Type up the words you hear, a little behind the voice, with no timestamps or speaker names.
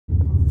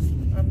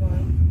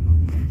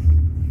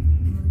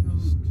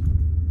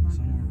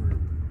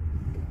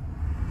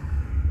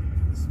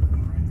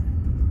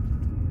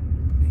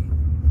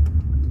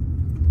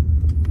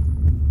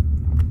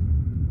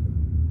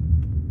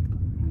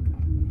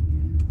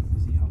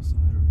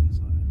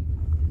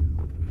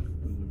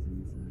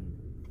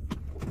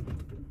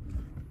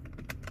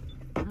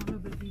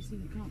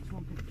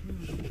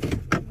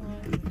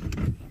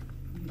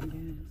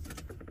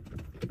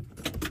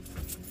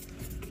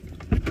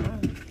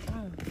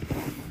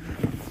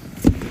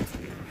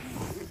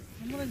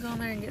go in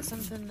there and get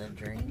something to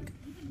drink?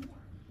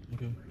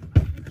 Okay.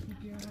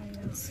 Keep your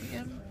eye and see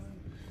him.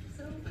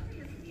 I don't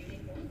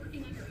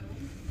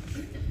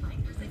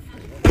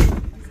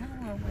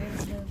want to wait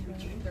for him,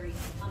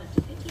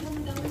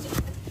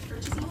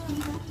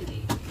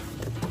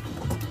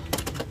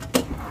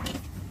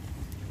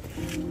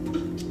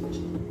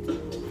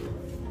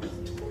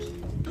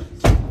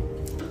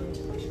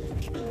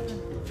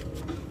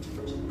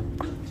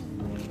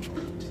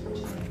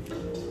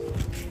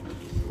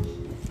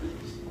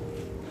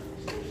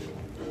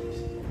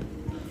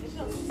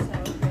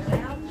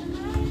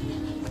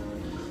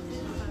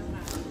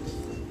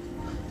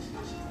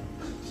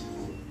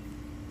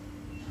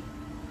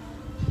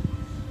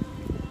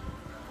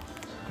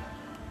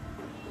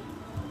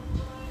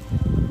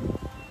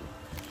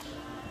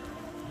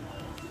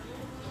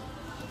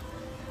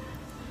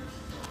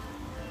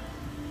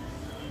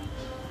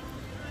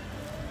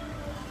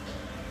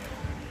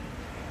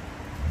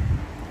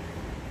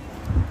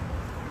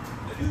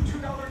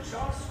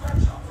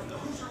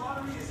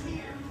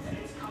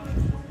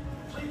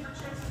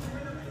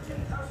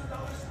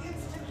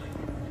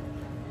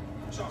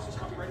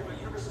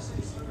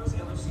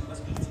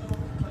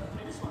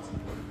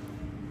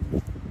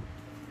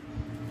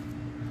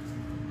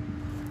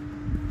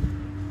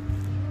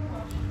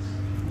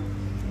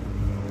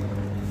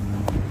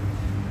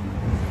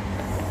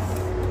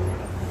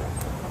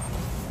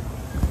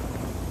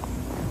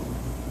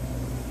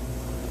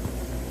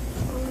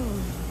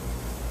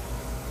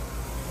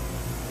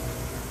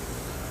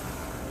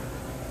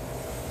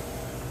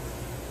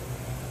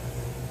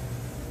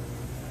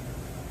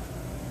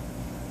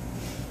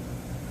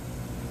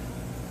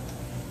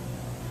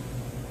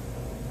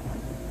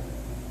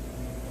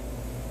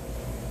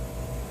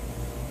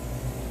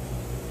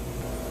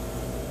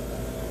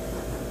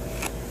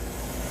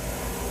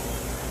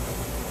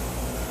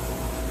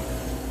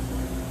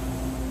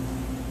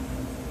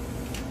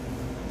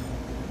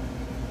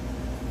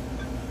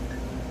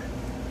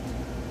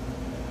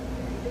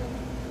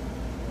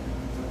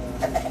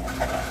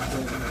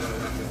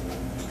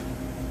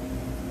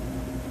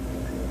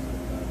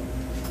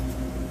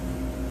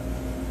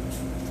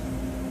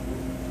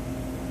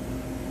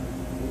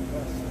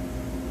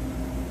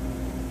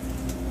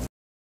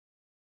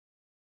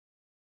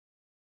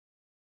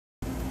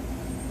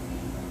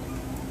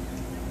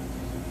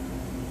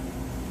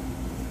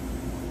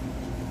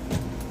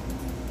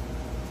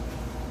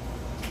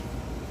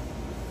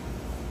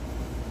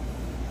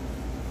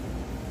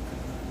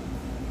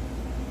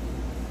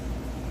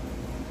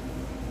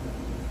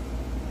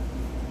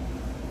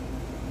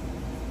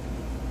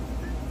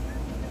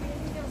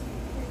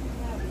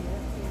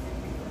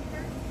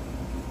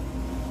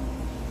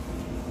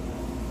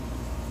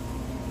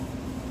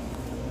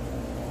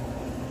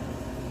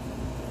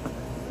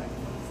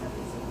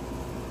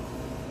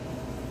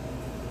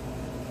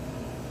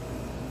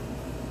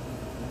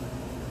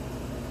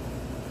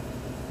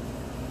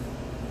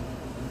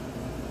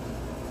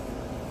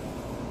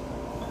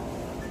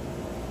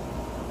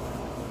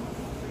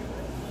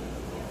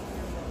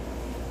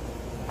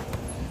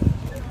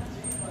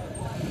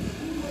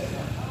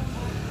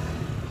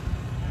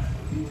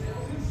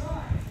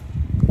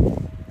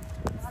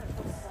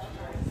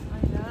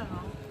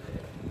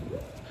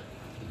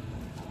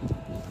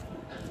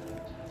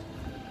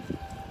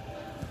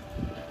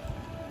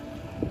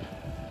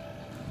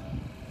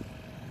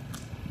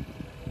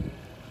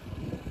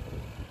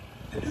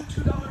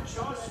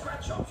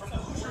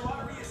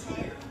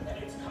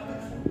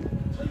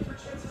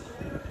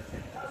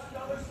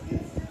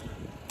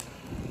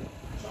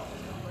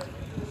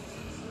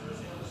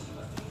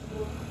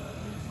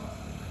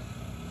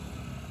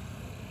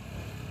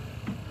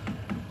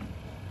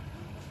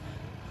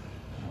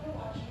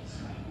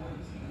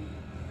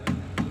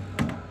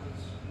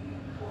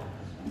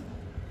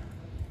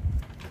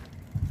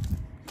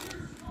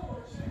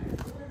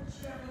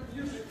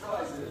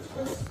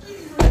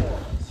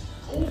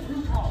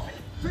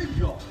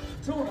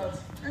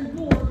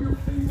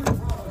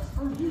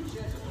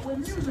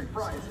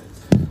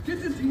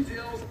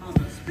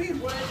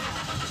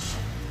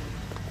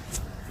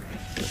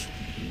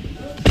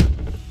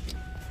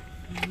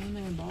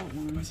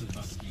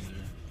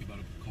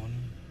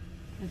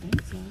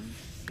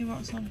 You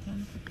want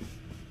something?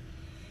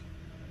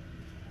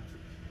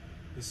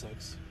 This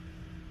sucks.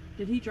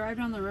 Did he drive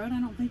down the road? I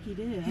don't think he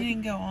did. He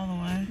didn't go all the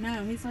way.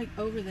 No, he's like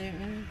over there.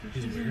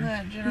 He's in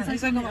that general.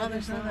 He's like on the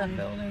other side of that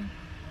building.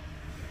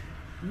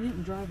 He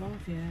didn't drive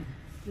off yet.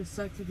 Just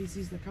sucks if he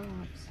sees the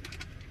cops.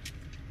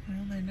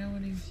 Well, they know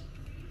when he's...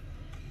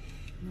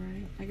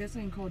 Right. I guess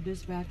I can call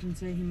dispatch and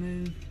say he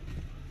moved.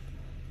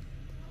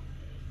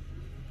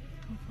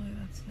 Hopefully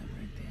that's it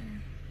right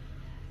there.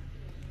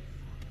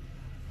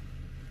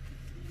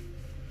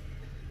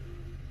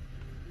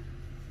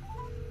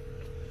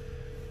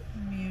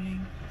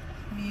 Muting.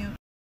 Mute.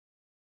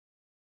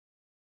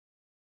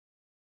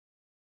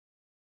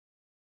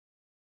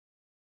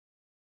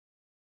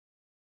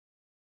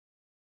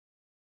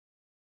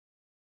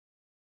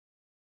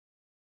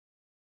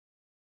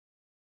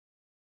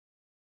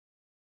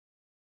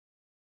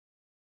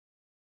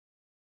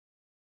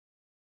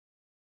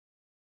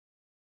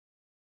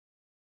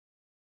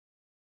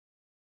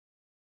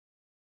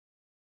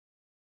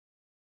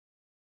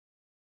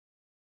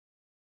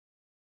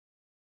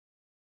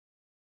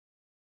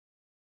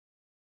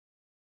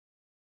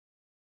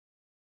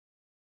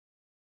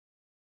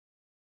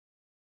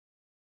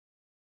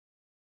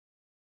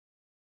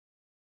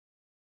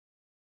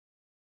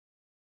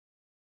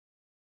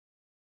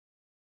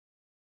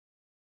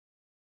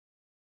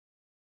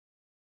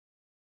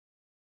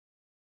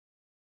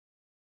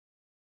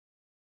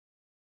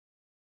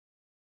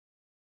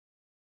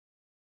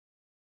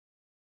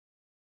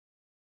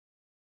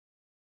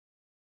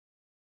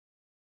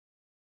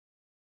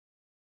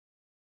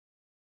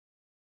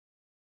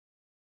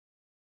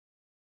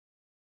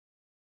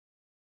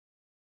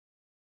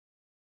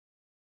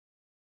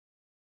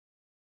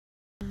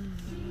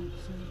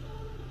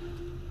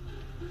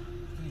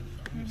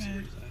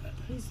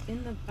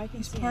 in the. I can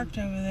He's see parked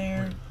him. over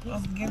there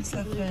He's against the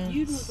parked over there. fence.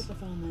 You look at the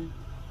phone then.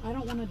 I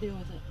don't want to deal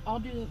with it. I'll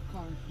do the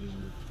car. You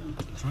want to do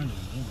the phone. I'm trying to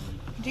ignore him.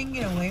 He didn't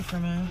get away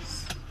from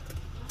us.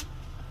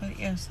 But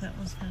yes, that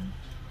was him.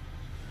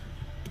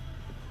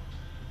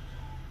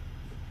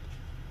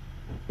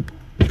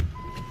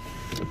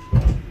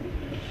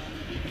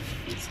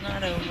 It's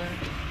not over.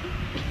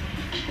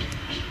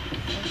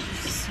 That was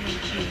just a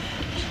sneak peek.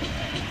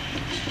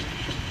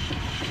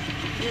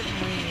 He didn't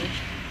leave.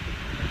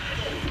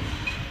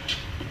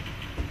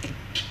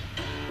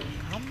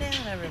 Calm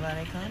down,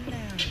 everybody. Calm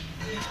down.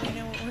 I think we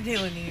know what we're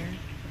doing here.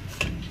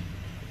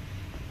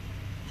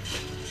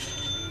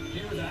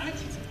 Hear that?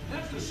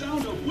 That's the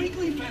sound of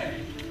weekly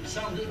pay.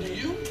 Sound good to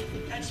you?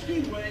 At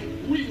Speedway,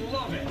 we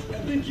love it,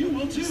 and think you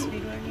will too.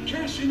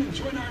 Cash in and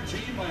join our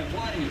team by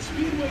applying at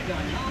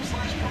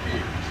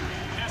speedway.com/careers.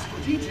 Ask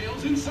for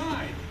details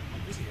inside.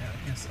 Where's he at? I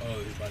can't see. Oh,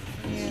 he's by the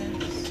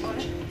fence.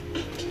 Yes.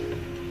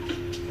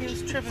 He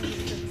was tripping because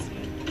he couldn't see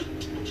it.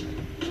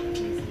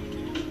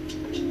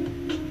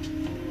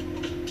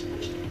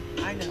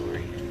 I know where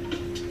he is.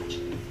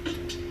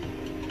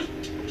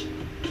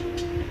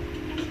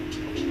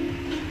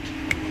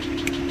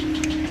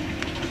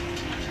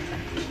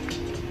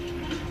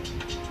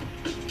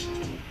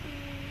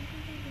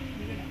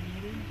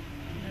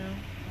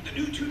 The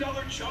new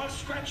 $2 Jaws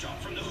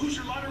scratch-off from the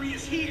Hoosier Lottery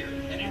is here,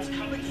 and it's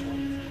coming for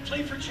you.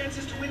 Play for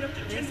chances to win up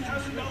to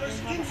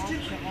 $10,000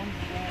 instantly.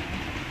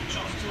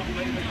 Jaws is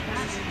operated by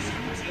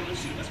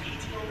LLC. Must be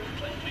 18 or older to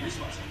play. Play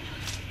responsibly.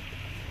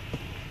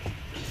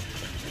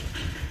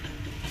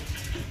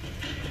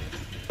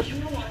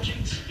 You're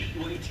watching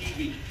Speedway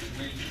TV,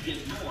 where you get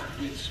more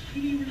with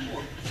Speedy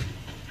Rewards.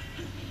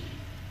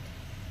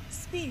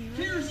 Speedy.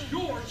 Here's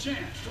your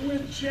chance to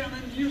win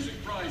jammin'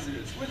 music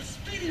prizes with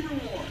Speedy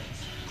Rewards.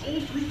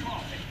 Cold brew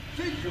coffee,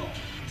 big gulp,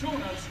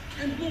 donuts,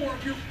 and more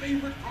of your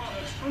favorite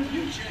products earn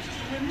you chances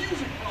to win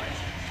music prizes.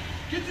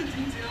 Get the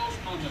details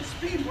on the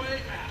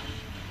Speedway app.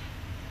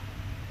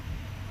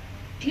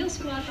 Heal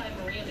Squad by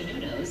Maria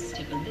Menounos,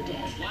 tip of the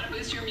day. Want to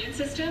boost your immune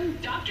system?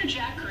 Dr.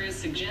 Jack Cruz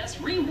suggests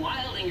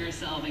rewilding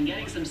yourself and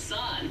getting some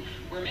sun.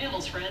 We're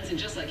mammals, friends, and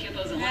just like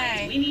hippos and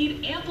lions, we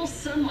need ample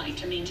sunlight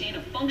to maintain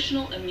a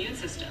functional immune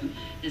system.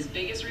 His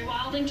biggest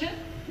rewilding tip?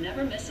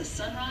 Never miss a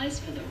sunrise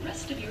for the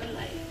rest of your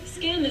life.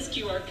 Scan this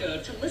QR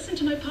code to listen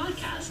to my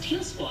podcast,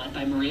 Heal Squad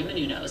by Maria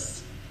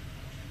Menounos.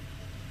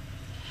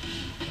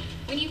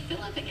 When you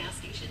fill up at gas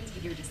stations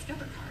with your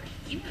Discover card,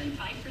 you earn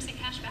 5%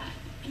 cash back,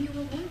 and your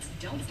rewards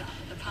don't stop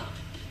at the pump.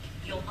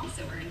 You'll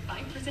also earn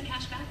 5%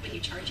 cash back when you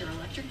charge your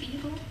electric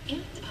vehicle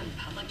and on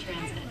public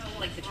transit,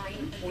 like the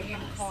train or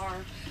bus.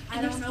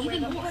 I don't know where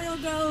the oil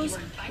goes,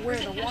 where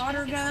the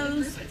water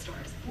goes,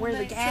 where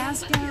the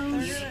gas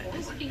goes.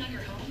 Or working on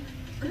your home,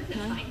 earn the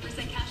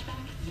 5% cash back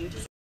you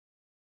deserve.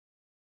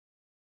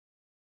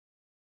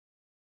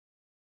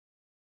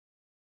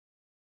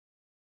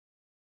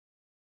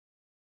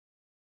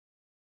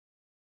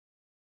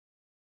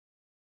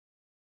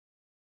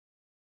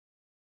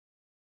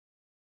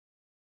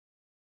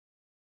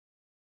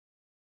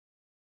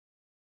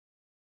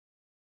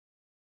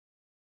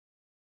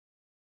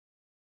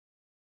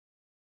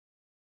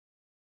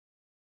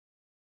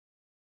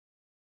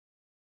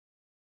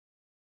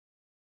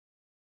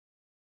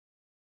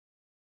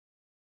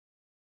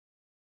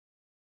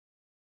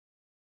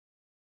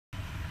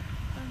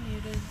 I'm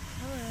muted.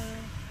 Hello.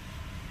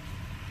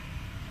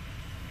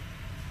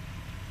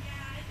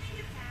 Yeah, I think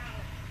it's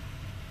out.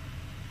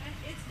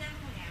 It's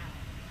definitely out.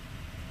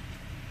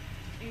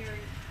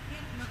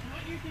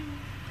 What you're doing?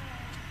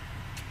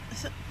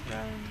 So,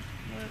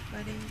 look,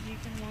 buddy, you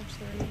can watch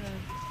the replay.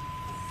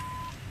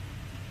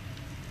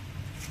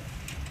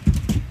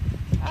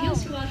 Heal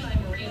Squad by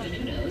Maria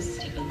Menounos,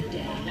 tip of the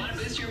day. Want to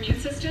boost your immune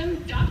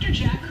system? Dr.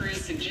 Jack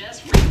Cruz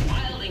suggests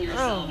rewilding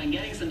yourself and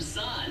getting some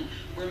sun.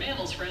 We're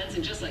mammals, friends,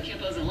 and just like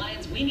hippos and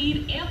lions, we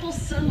need ample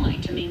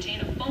sunlight to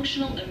maintain a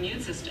functional immune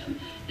system.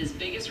 His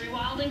biggest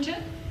rewilding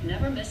tip?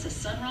 Never miss a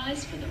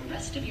sunrise for the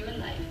rest of your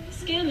life.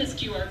 Scan this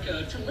QR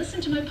code to listen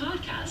to my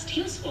podcast,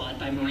 Heal Squad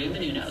by Maria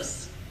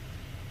Menounos.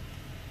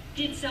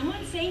 Did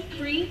someone say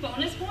free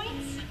bonus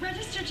points?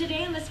 Register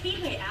today on the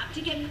Speedway app to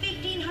get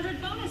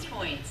 1,500 bonus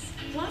points.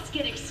 Plus,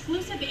 get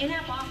exclusive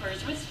in-app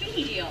offers with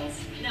Speedy deals.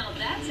 Now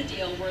that's a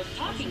deal worth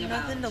talking There's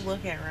about. nothing to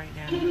look at right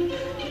now.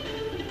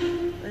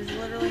 There's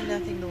literally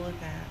nothing to look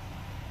at.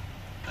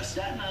 A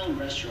Staten Island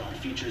restaurant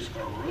features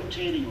a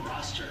rotating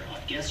roster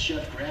of guest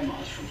chef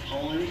grandmas from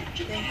Poland,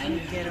 Japan,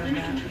 Thank you, Ghetto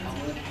Dominican Napkin.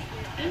 Republic,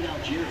 and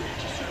Algeria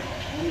to serve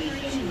up homemade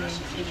family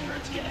recipes for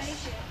its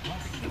guests.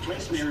 The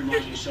place may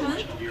remind you so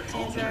much of your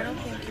own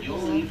grandmother. You'll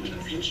leave with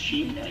a pinched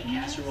cheek and a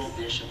casserole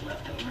dish of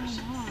leftovers.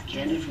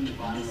 Candy from the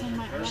bottom of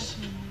her purse,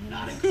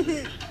 not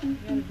included. You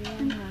gotta be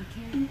in your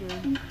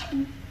character.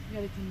 You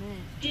gotta commit.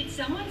 Did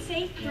someone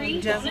say free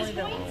bonus definitely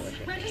don't wanna points?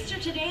 look at Register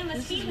today on the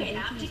Speedway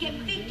app to get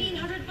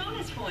 1,500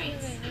 bonus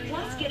points.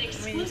 Plus, get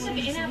exclusive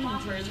in-app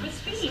offers with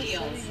Speedy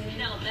deals.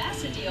 Now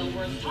that's a deal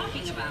worth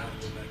talking about.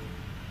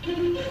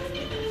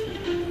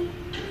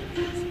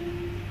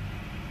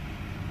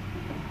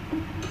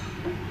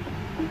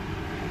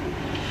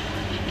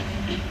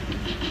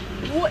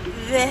 What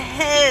the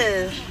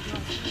hell?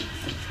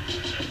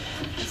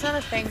 It's not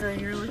a finger.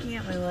 You're looking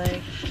at my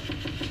leg.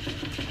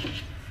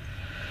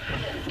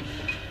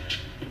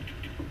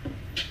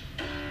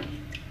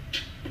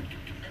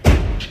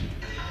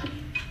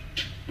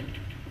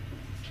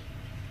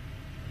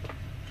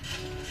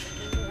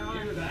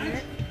 Hear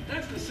that?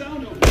 That's the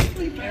sound of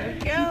weekly pay.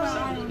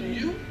 Sound good to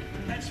you?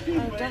 At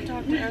Speedway, don't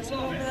talk to we us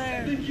love over it.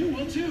 there. And then you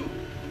will too.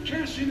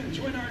 Cash in and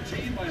join our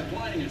team by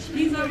applying at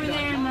He's over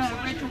there in the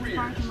speedway.com/careers. Richards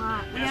parking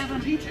lot. We Ask have for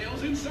him.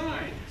 details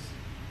inside.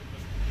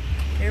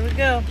 Here we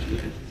go.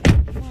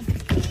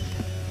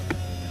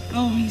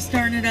 Oh, he's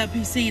starting it up.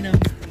 He's seen him.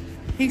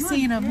 He's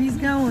seen him. He's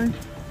going.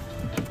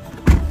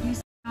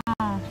 He's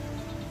off.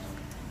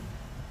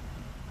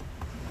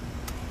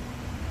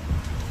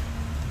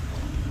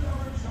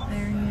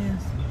 There he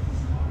is.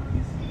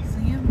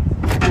 See him?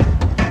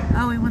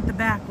 Oh, he went the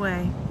back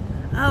way.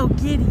 Oh,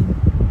 get him.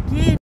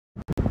 Get him.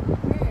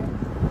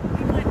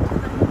 He went to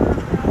the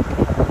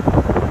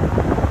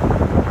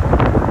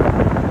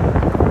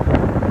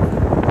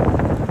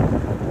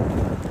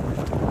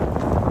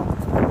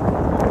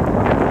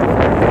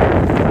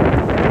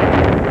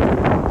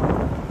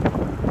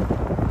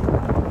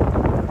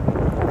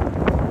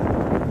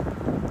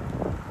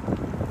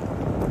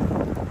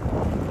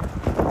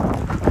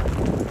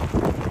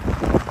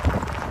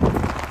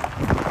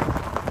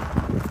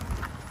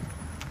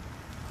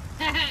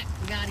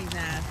got his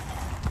ass.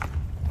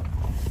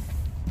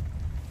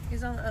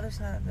 He's on the other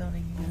side of the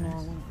building.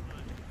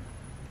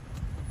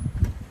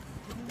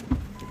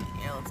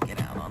 Yeah, let's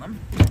get out on him.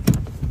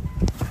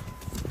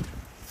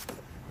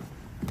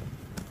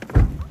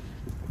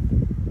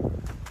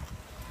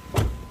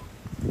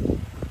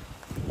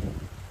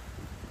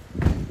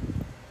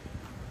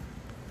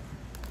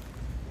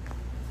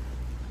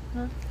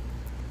 Huh?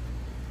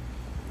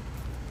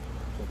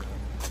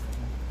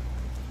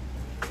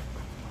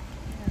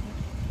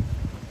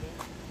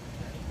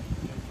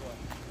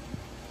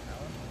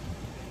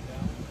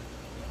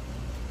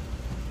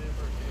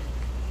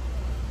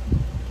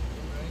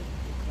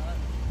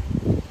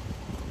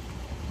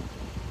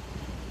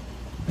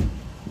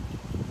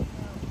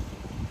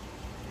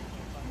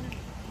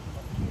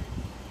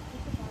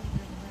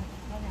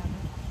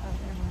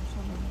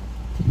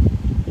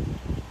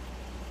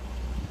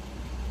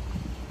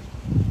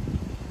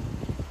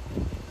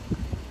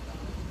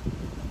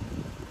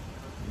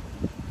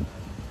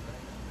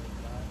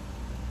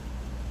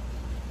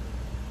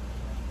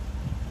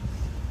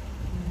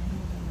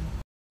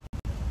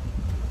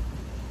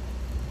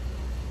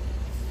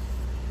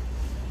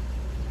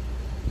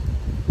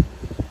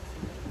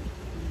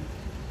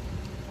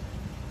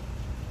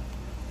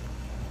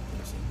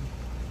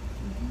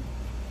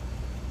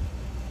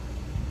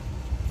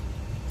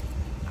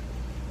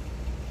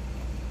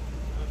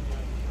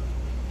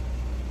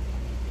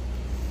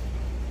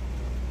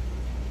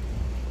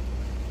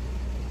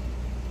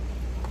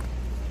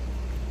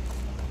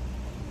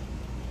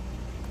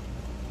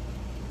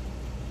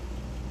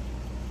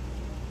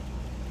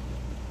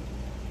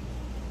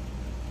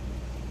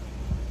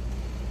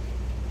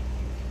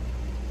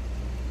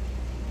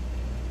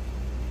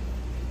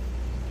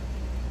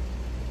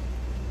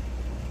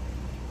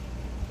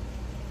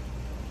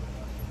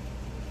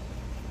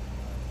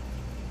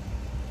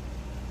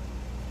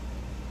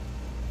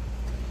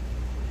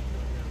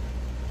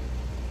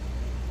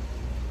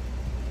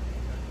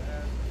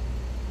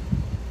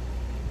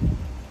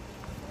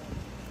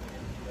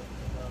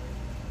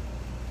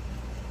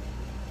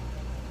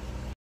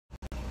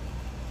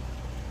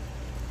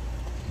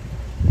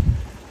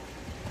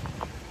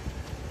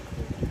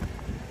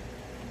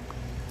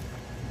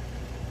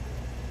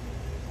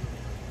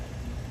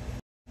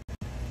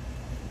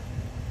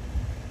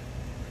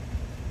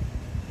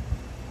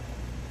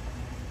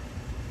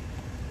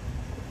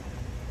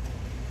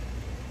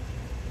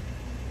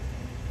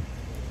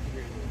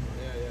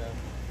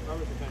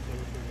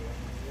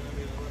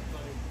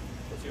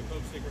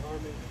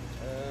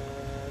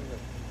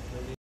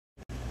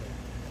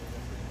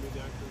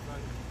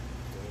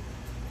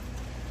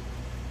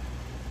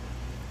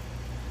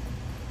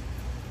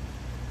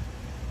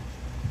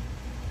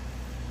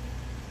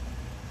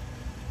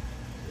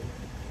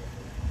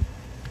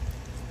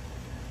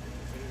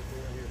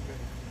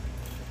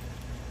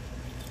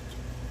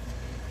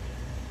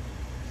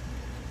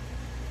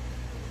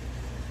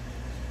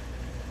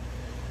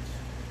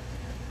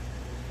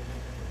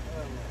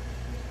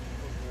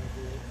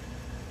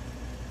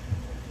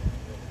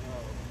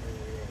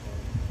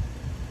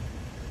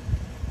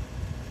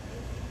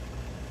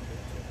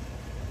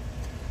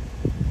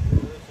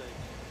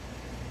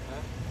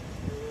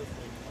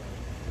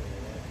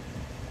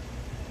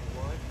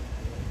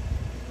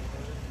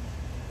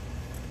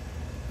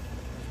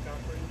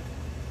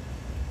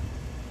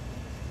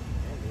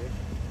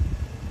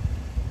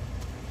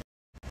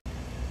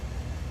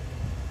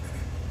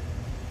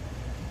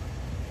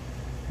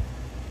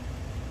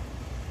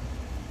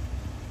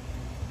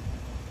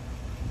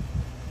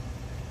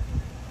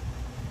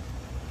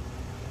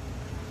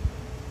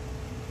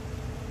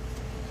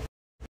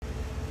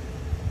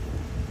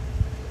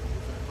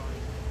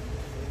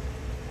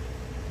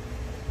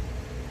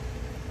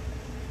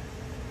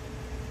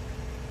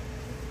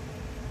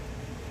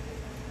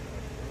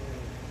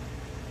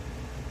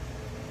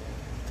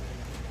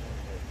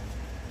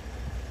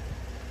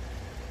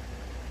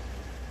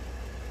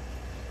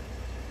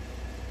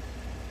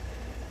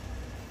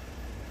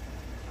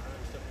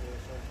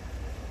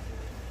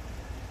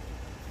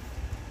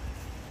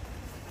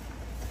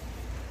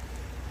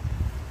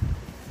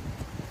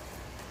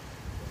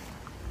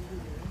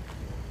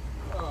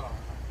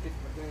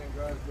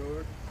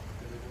 door.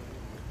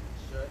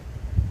 Shut.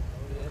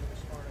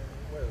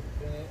 Well,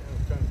 then I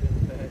was trying to bend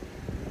it back.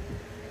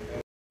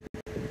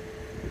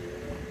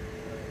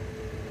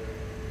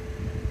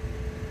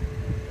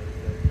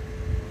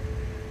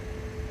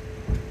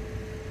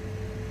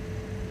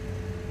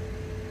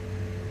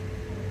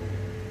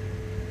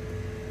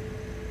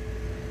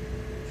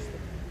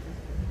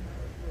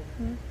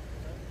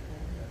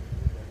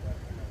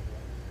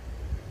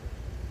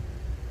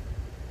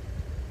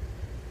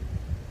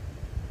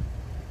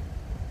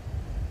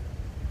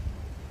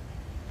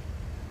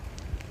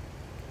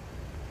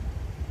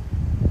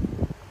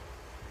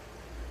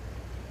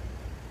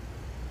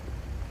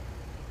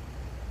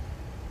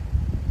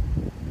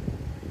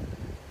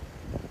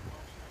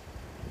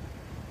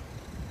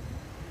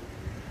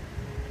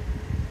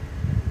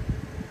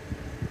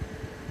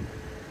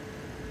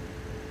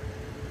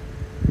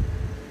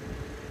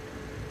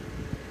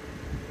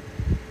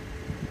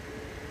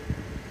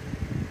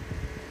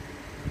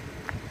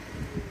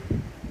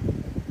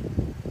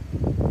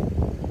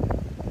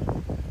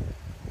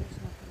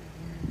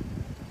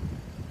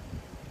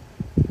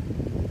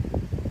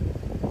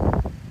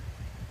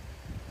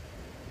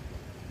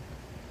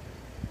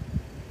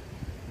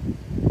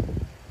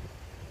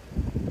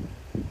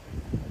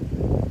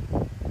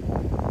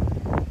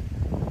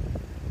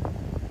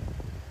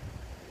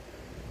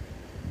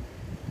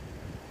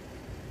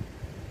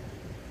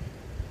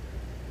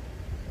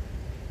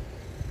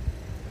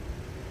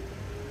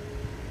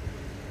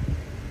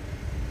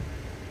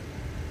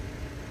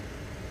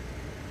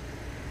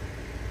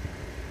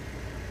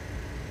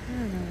 I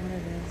don't know what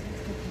it is.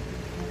 Let's look at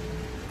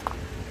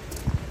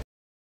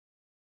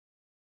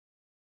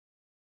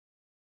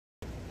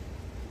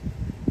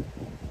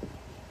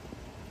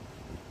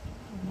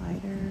the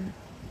lighter,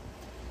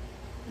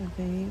 a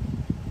vape.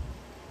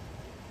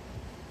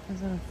 Is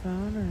that a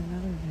phone or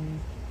another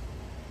vape?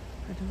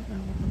 I don't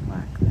know what the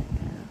black thing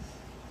is.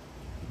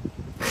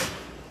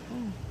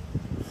 Oh.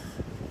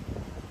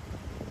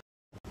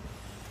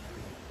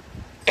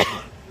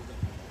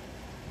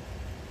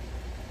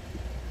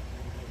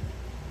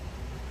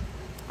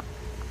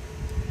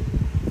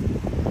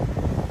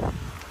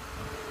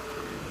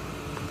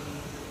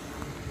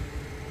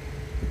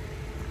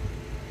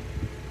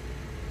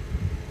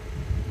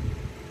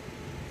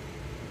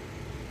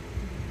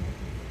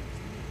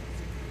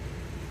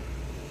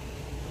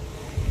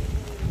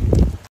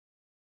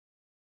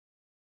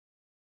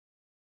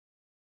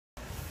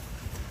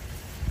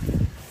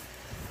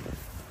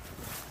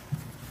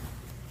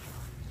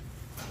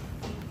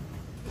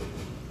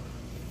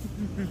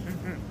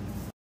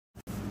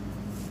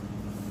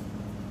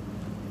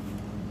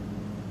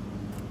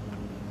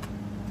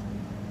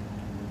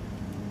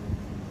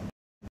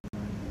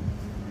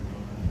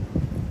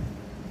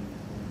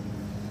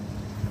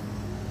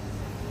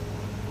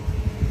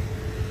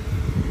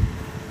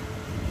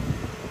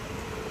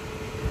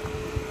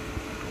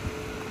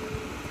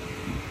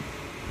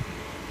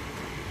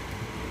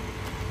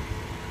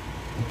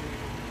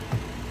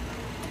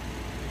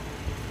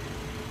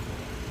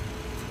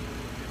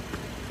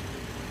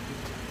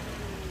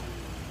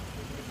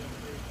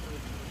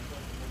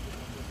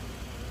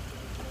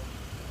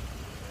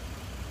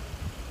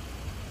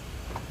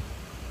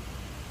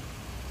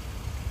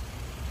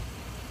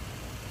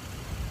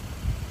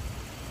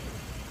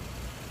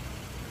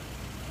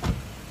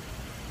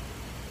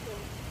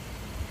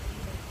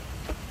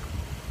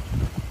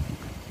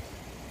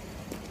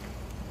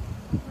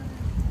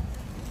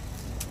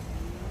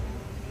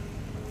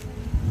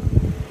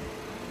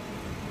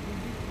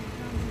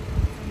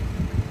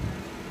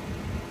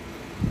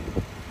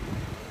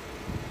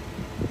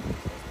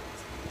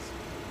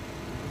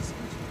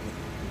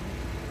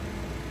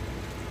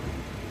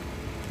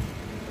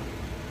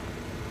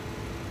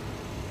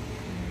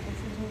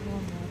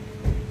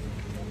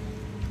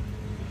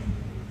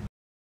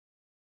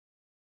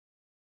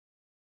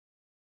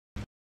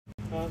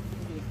 For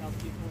the house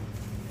people,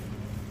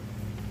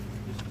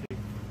 just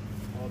take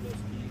all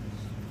those keys.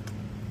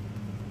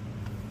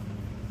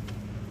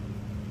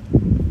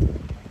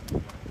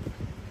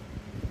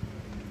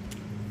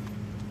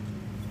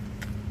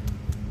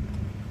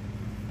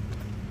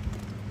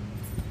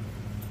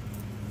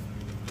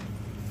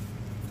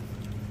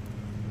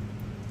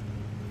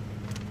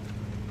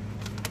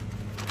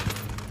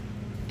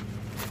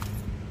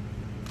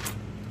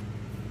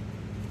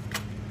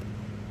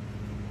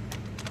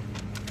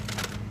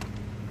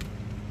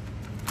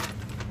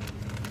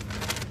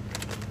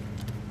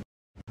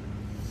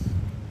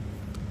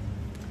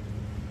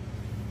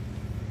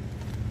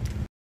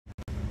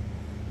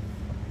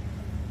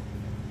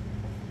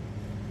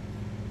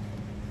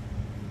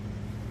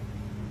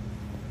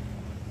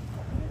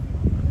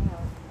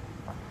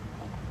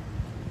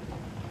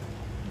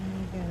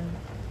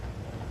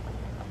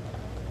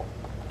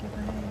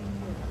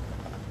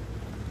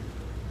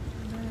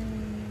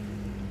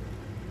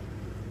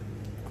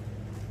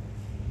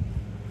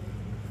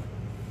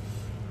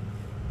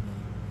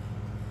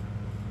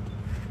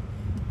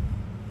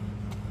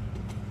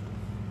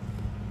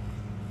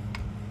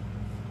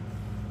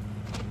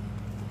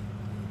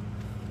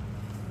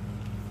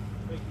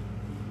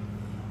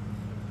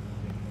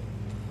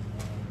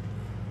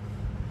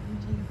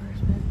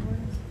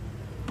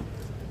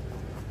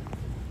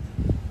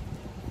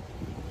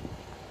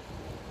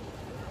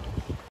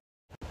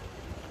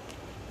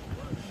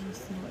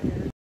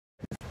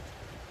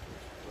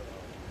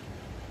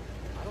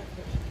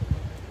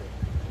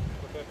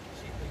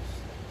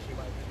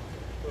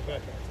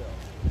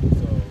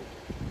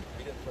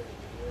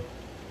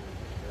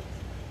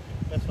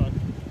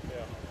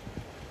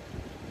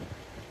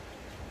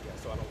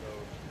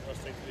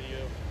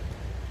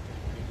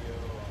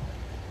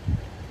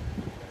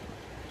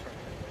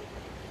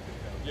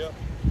 Yep.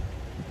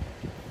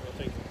 We'll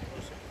take the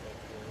person.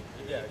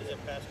 Yeah. Is it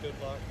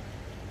passcode lock?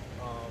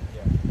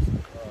 Yeah.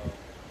 Okay.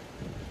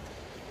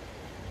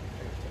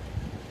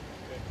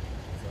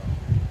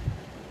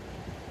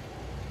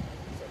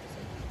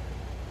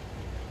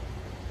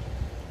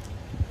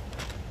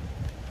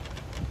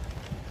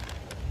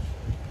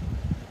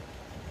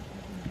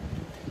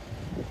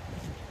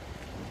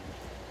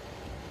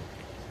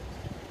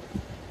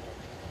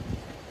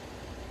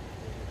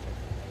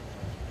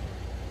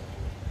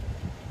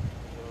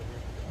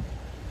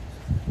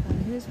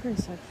 He was pretty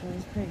sexual. He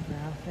was pretty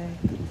graphic.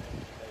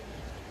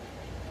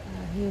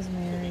 He is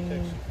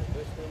married.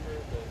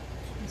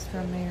 He's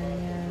from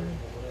Marion.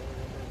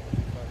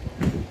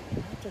 I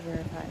have to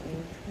verify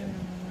age.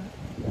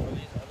 Are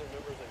these other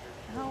numbers that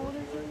you're How old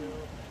is he? right now?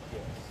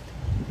 Yes.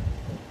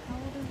 How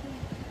old is he?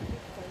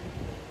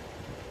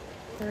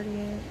 38.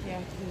 Yeah, I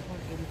have to be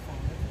 185.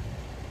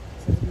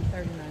 So it'll be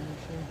 39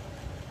 this year.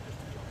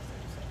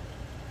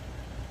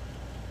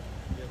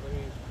 Yeah, let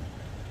me.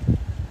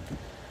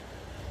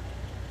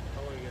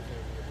 How long are you guys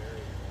going to be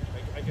married?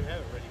 I can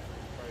have it ready for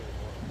you probably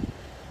tomorrow.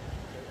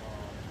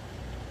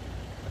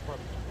 I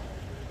probably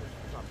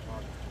it's not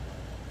possible.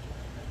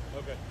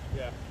 Okay,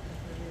 yeah.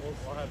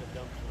 We'll have it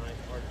done tonight.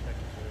 Hard to check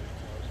it through.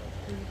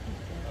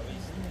 At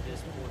least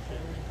this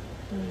portion.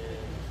 And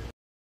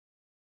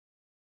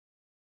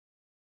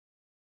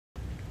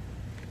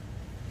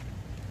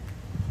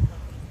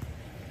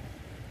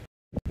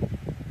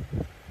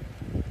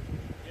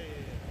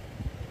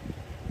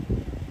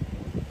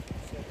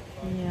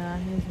Yeah,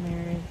 he's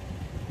married.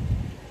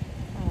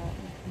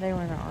 They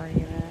were in an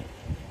argument.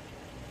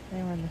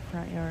 They were in the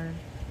front yard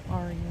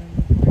arguing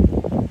before he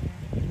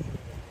came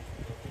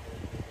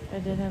there.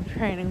 It did have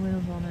training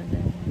wheels on it,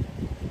 didn't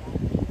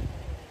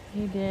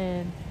he? He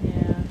did,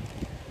 yeah.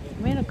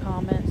 He made a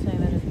comment saying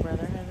that his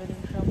brother had been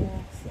in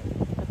trouble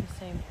with the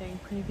same thing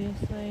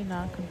previously.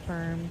 Not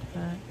confirmed,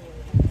 but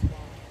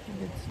he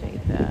did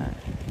state that.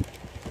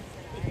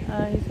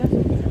 He's got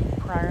some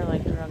prior,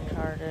 like, drug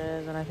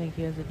charges, and I think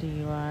he has a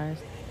DUI.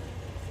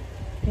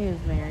 He is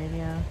married,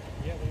 yeah.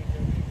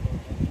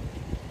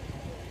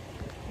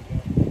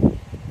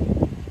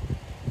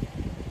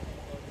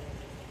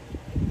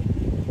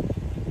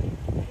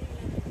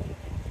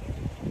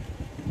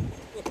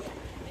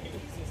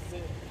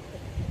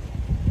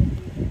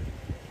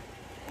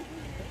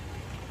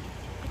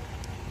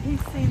 He's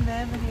seen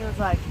them and he was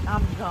like,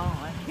 I'm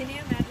gone. Can you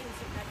imagine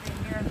sitting back in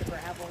here on the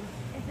gravel?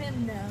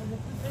 No.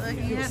 Look,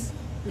 he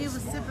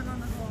was sipping on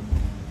the whole.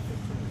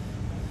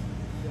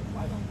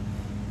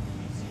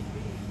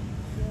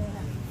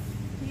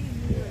 He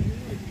knew it.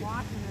 He was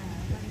watching us.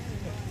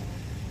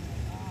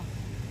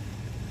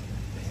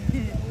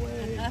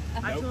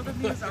 I told him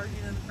he was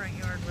arguing in the front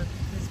yard with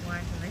his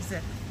wife, and they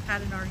said,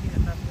 had an argument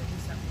about to do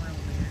something real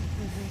weird.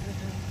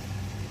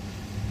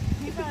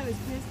 He probably was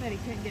pissed that he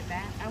couldn't get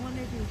back. I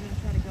wonder if he was going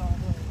to try to go all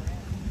the way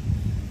around.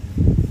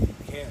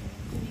 can.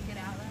 Can you get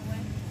out that way?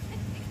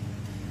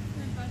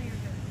 Funny or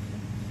good?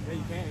 Yeah,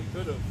 you can. He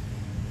could have.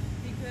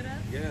 He could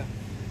have? Yeah.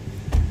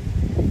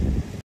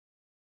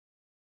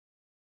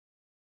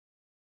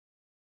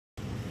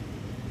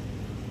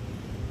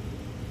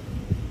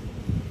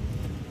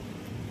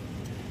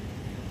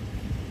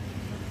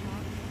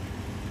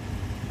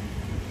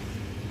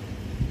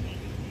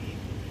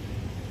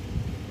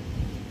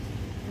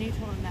 And you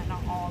told him that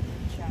not all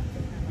group chats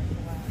are kind of like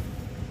the last.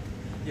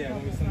 Yeah,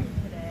 when we Couple send from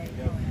the, today.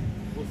 yeah,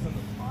 we'll send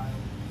the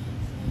file.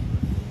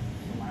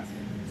 The last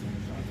one,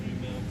 screenshot,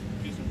 email,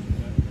 do something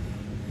like that.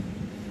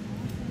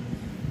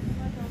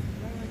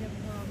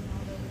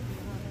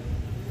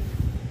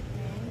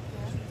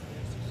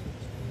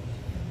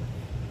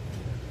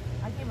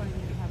 I can't believe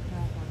you have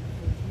Crak on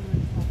because you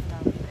were talking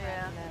about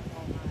Yeah. that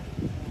all night.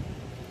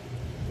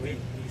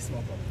 He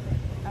smoked up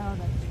crack. Oh,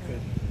 that's He true.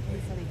 couldn't. He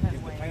said he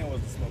couldn't The wait. plan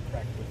was to smoke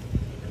crack with him.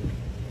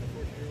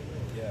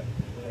 Yeah,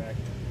 crack,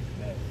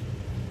 meth.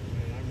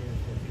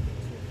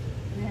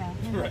 Yeah.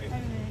 Right. I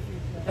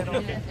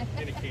mean,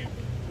 In a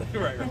camper.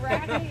 Right, right.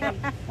 Cracky.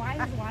 Why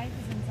his wife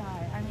is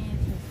inside? I mean,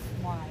 it's just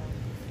wild.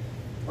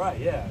 Right,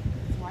 yeah.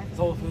 His wife His is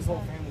whole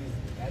inside. family's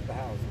at the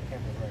house. The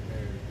camper's right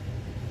there.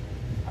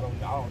 I don't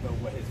know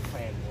what his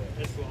plan was.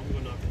 That's what I'm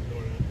going to knock on the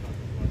door and talk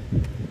to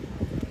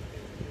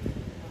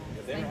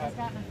They just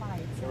got in a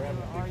fight, so they were they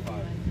having were a big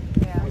fight. arguing.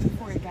 Yeah,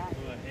 before he got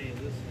I'm like, hey,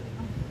 listen,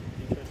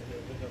 you trust me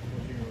to look up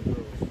 14-year-old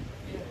girls on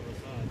the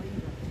side.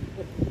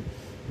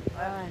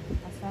 Run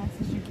as fast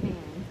as you can.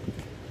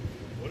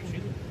 What if she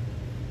look?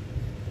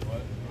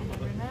 What? You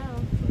never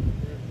know.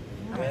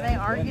 I mean, they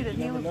argued and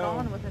he never was know.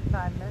 gone within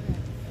 5 minutes.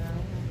 So.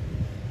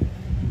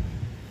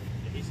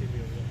 And he said,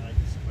 like,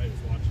 somebody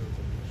was watching. I was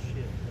like,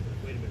 shit. I was like,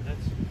 wait a minute,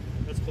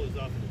 that's closed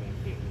off in the back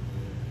gate.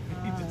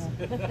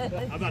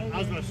 I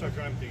was about to start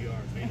driving through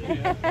yards.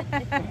 Yeah,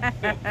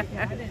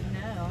 I didn't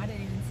know. I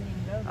didn't even see him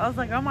go. I was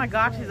like, oh my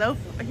gosh,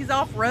 he's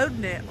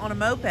off-roading it on a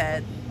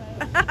moped.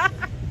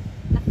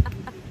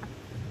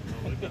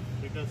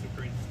 We've done some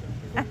crazy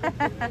stuff.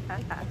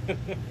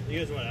 You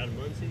guys want out of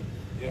Muncie?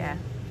 Yeah.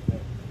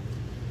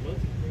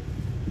 Muncie?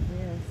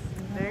 Yes.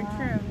 Very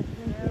true.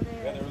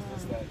 Yeah,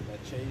 That's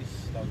that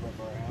chase that was right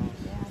by our house.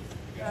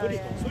 Yeah.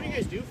 So what do you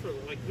guys do for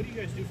like? What do you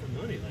guys do for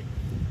money? Like,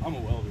 I'm a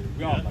welder.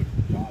 We all have like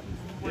jobs.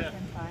 Work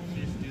and finance.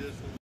 you just do this.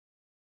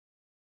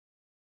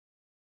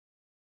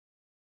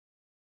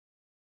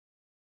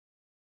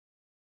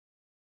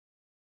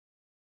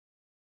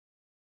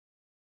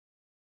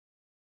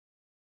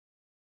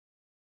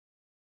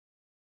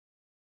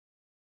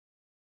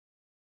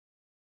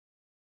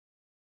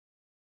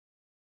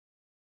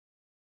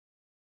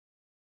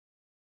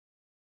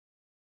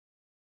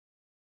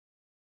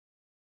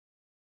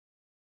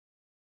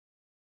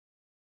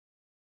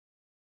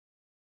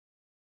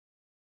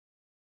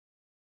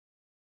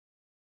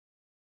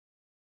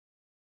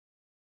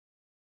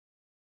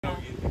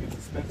 It's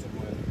expensive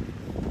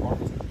when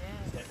farmers.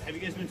 Have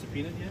you guys been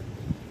subpoenaed yet?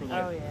 For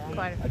Oh yeah.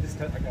 Quite a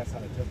I got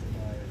signed to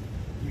testify.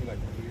 You mean like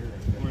here?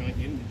 Or like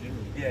in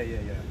general? Yeah.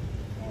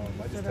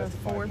 I just the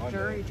testified fourth Monday.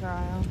 jury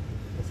trial.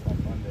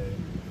 Testified Monday.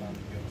 Found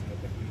guilty. I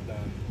think we've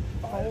done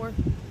 5.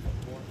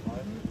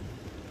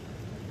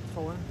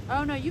 4.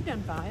 Oh no, you've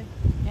done 5.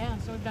 Yeah,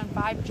 so we've done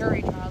 5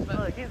 jury trials. But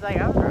Look, he's like,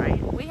 I was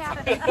right. we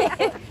have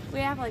we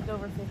have like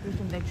over 50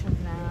 convictions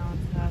now and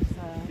stuff.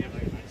 So You have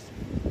like a nice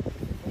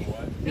suit.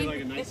 What? You have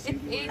like a nice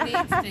suit. he needs to.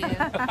 He needs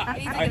to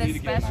I get need a to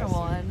get a special nice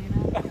one, you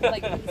know,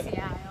 like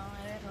PCI on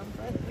it or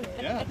something.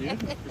 Yeah,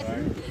 dude.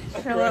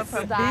 Right. Show up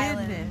for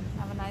Styling. business.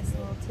 Have a nice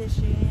little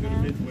tissue, you Go to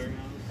know. Mid's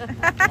warehouse.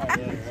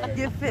 Right.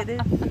 Get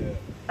fitted.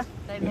 Yeah.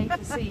 They'd hate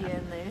to see you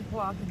in there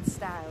walking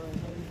styling.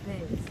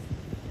 They'd be pissed.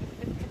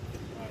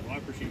 Alright, well, I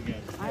appreciate you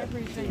guys. I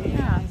appreciate you Yeah,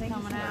 guys thank you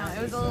coming so out. much.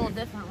 It was a little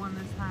different one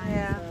this time.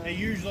 Yeah. So. They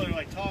usually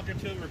like talking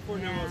to them,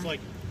 recording them. I was Yeah. like,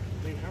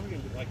 man, how are we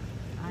gonna do like?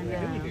 I What are we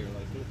doing know. here?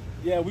 Like,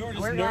 Yeah, we were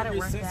just We're glad it nervous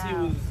worked since he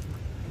out. was,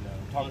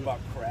 talking about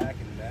crack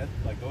and meth.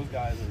 Like those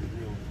guys are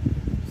real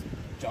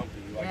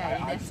junky. Like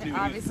Yeah, I just knew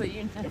obviously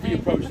you know. if we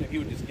approached him, he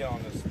would just get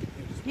on this.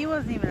 He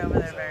wasn't even over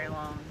there very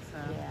long, so.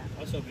 Yeah.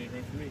 I was hoping he'd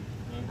run for me.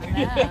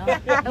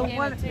 I know. He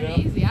One- came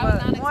too easy. I was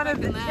not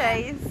Wanted the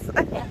expecting that.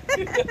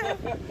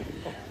 chase.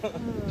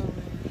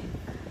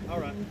 All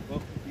right.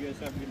 Well, you guys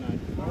have a good night.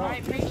 All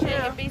right, appreciate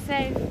it. Be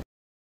safe.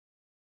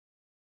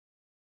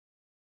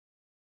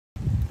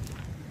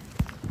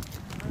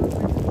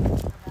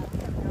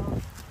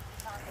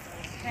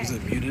 Is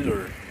it muted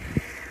or?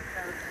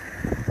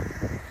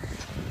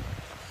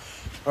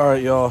 All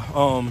right,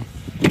 y'all.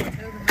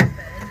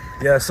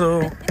 Yeah.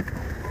 So.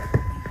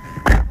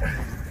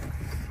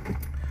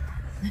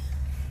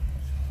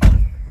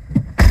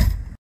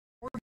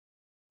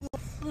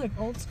 Look,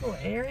 old school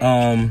Eric.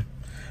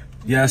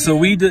 Yeah. So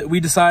we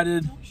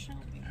decided.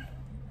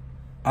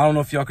 I don't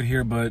know if y'all could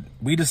hear, but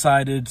we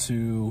decided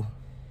to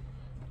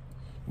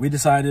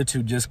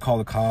just call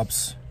the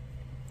cops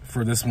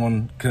for this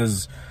one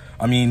because,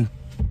 I mean,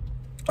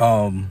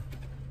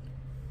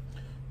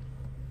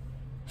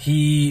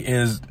 he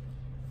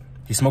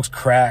smokes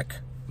crack,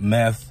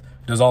 meth,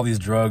 does all these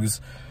drugs.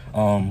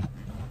 I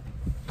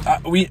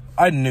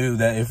knew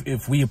that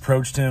if we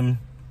approached him,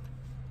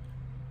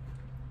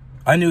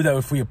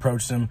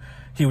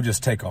 he would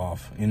just take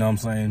off. You know what I'm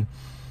saying?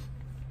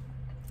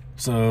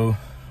 So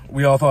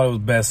we all thought it was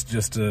best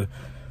just to,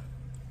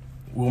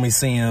 when we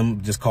see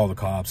him, just call the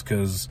cops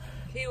because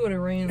He would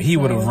have ran. he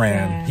would have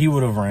ran. fast. He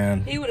would have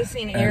ran. He would have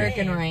seen Eric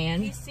and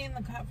ran. He's seen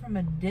the cop from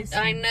a distance.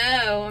 I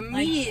know, Like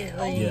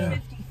immediately. Yeah.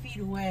 50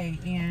 feet away,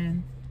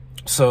 and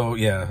So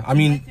yeah, I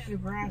mean, through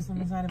the grass on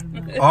the side of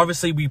the road.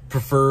 obviously we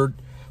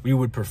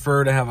would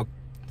prefer to have a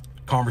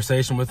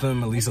conversation with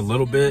him at least a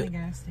little In bit. the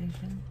gas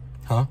station.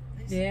 Huh?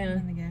 They seen him Yeah.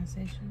 in the gas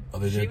station. Oh,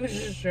 they She did? was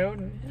just showing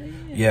me.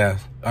 Yeah,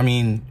 I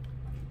mean,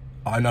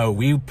 I know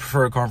we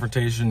prefer a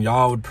confrontation.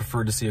 Y'all would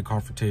prefer to see a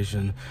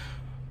confrontation,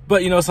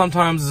 but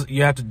sometimes you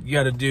got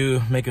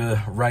to make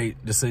a right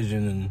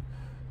decision and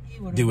He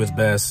would've do his been-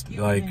 best. he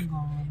would've Like, been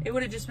gone. It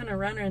would have just been a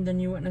runner, and then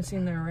you wouldn't have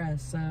seen the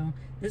arrest. So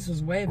this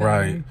was way better.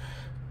 right.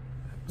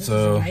 This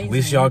So is at least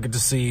amazing. y'all get to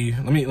see.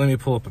 Let me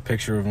pull up a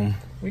picture of him.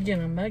 We're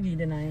doing a buggy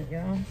tonight,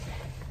 y'all.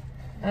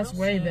 That's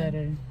Real way soon.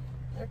 better.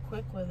 They're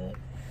quick with it.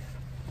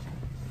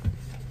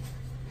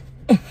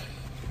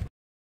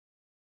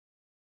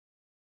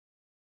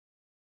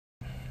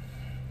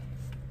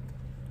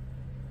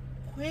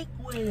 Quick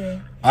with it.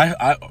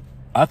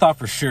 I thought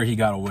for sure he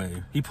got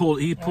away. He pulled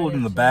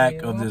in the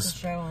back of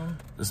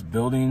this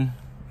building.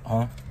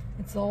 Huh?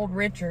 It's old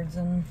Richards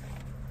and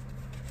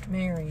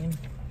Marion.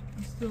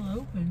 It's still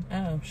open.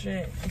 Oh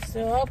shit! It's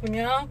still open,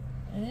 y'all.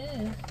 It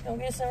is. Go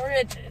get some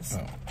Richards.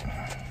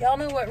 Y'all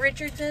know what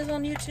Richards is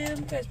on YouTube?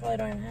 You guys probably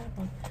don't even have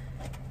one.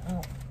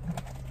 Oh.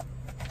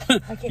 I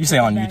can't You say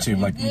put on it back YouTube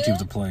in. like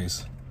YouTube's a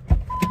place. I'm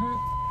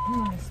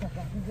gonna step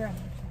back and grab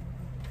it.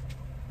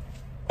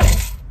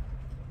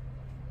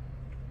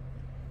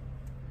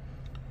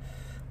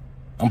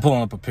 I'm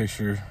pulling up a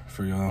picture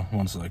for y'all.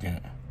 1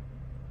 second.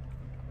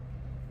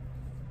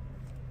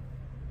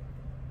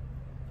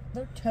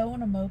 They're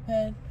towing a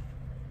moped.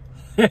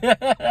 Is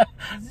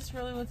this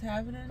really what's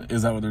happening?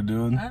 Is that what they're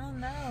doing? I don't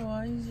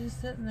know. He's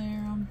just sitting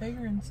there on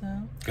figuring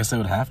so. Guess they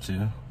would have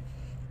to.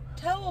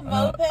 Tow a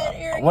moped,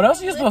 Eric. what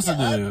else are you Lift supposed to it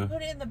up do? and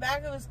put it in the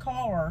back of his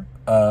car.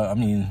 I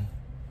mean,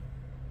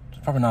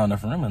 Probably not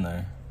enough room in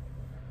there.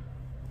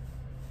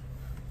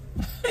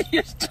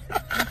 Hilarious.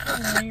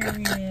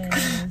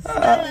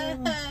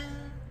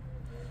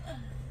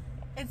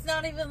 It's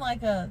not even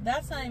like a.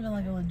 That's not even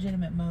like a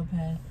legitimate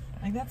moped.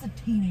 Like that's a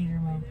teenager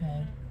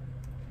moped.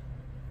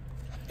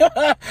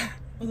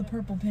 With a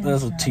purple pin.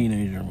 That's a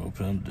teenager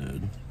moped,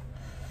 dude.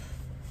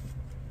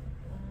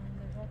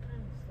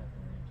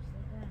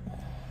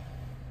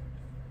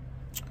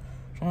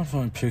 Trying to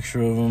find a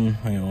picture of him.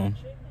 Hang on.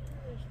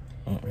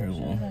 Oh, here's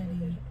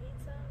one.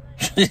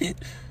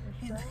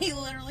 He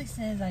literally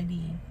says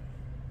ID.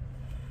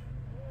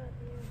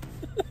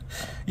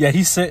 Yeah,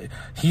 he sent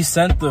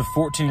the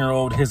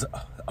 14-year-old his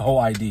whole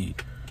ID.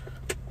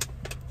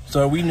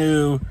 So we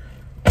knew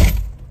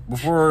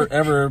before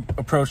ever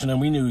approaching him,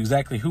 we knew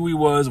exactly who he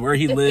was, where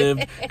he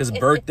lived, his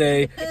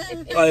birthday,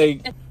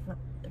 like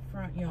The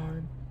front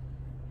yard.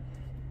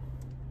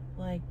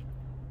 Like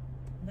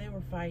they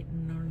were fighting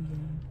and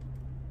arguing.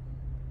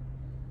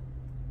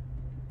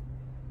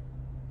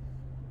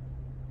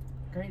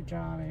 Great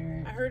job,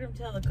 Eric. I heard him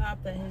tell the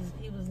cop that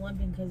he was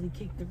limping because he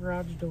kicked the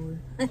garage door.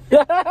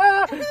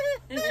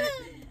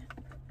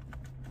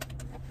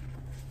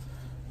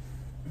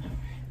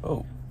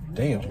 Oh,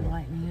 damn.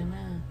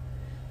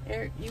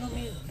 Eric, you want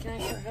me? Can I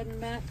start heading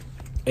back?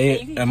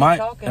 Hey, Yeah, am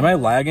I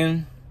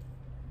lagging?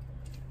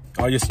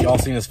 Oh, y'all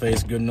seen his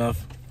face good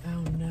enough?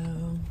 Oh no,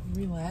 are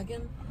we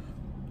lagging?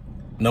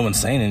 No one's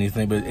saying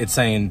anything, but it's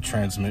saying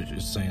transmission.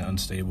 It's saying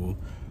unstable,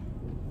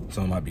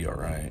 so it might be all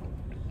right.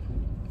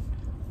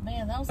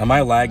 Man, that was. Am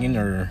I lagging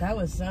or? That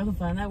was so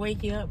fun. That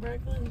wake you up,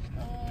 Brooklyn?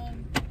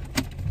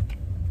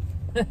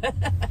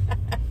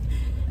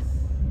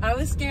 I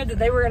was scared that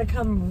they were going to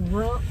come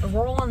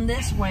rolling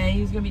this way.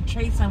 He was going to be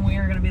chasing. We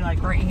were going to be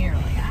like right here.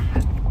 Like, ah.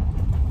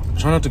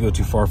 Try not to go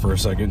too far for a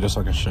second, just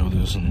so I can show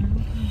this.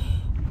 And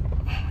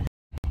I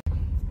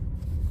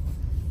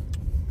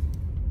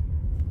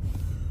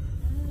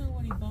don't know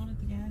what he bought at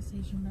the gas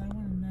station, but I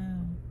want to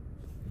know.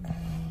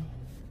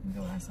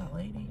 Go ask that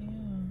lady. Yeah.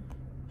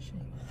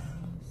 Shit.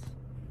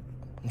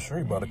 I'm sure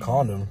he bought a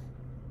condom.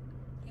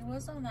 He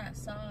was on that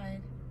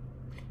side.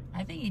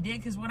 I think he did,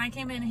 because when I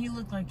came in, he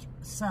looked like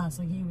sus.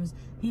 Like he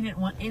didn't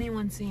want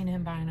anyone seeing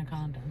him buying a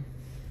condom.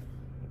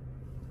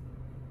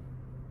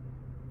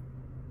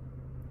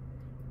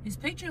 His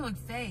picture looked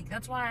fake.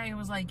 That's why I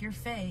was like, you're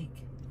fake.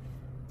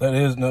 It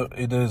is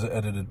an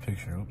edited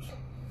picture. Oops.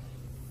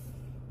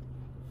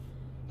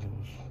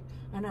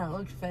 I know, it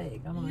looked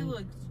fake. He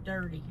looks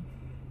dirty.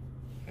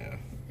 Yeah.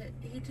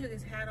 He took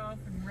his hat off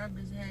and rubbed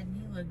his head, and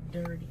he looked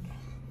dirty.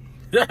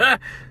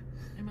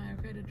 Am I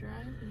okay to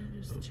drive? Can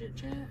you just chit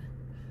chat?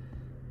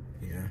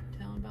 Yeah.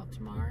 Tell him about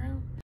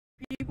tomorrow.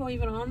 People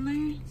even on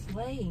there? It's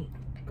late.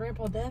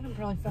 Grandpa Devin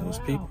probably fell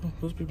out.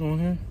 Those people on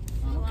here?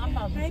 Oh, I'm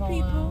about to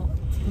fall out.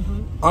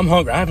 I'm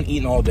hungry. I haven't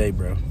eaten all day,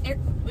 bro.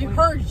 We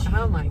heard you.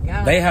 Oh my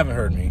God. They haven't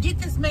heard me. Get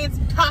this man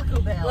some Taco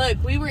Bell.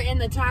 Look, we were in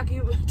the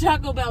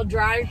Taco Bell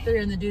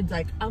drive-thru and the dude's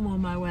like, I'm on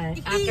my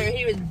way. After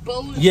he was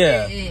bullshitting.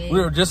 Yeah, we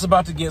were just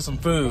about to get some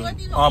food.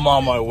 I'm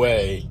on my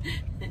way.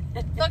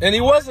 And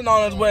he wasn't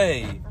on his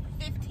way.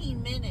 For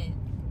 15 minutes.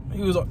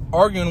 He was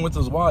arguing with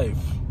his wife.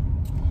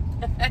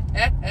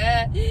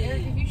 Eric,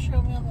 if you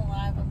show me on the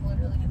live, I'm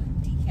literally going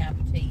to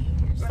decapitate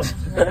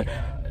you.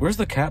 Where's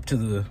the cap to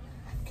the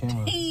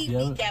camera?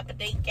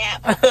 Decapitate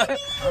cap.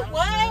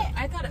 What?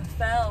 I thought it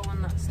fell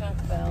when that stuff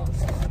fell.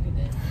 So look at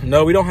it.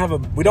 No, we don't have a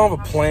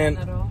plan.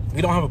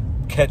 We don't have a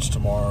catch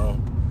tomorrow.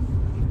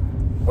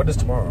 What is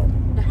tomorrow?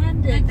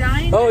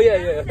 Oh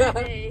yeah.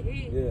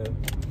 Yeah.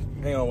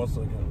 Hang on one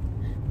second.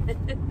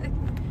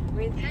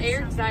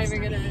 Eric's not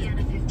even gonna.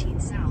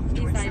 He's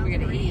not even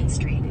gonna eat. He's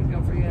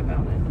gonna forget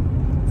about it.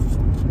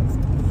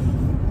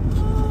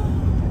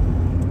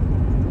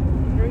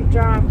 Great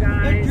job,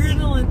 guys.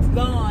 Adrenaline's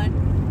gone. I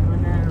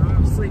know. I'm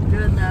gonna sleep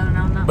good though, and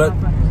I'm not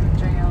in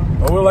jail.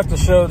 I would like to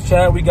show the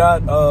chat. We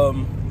got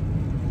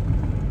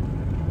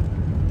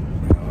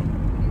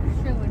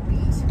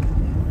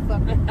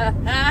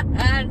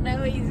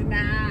No, he's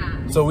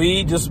not. So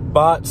we just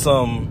bought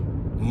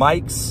some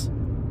mics,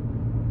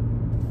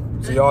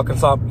 so y'all can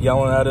stop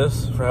yelling at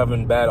us for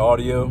having bad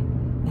audio.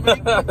 But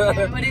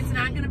it's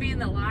not going to be in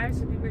the live,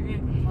 so people are going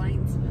to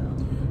complain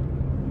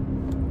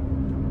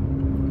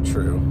still.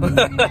 True.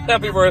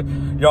 People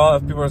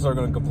are still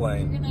going to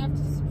complain. You're going to have to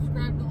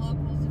subscribe to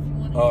Locals if you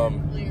want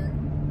to hear it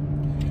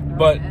clear.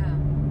 But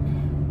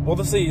we'll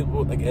just see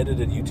like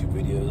edited YouTube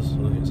videos. So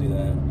you can see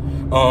that.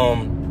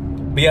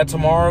 But yeah,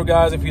 tomorrow,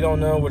 guys, if you don't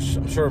know, which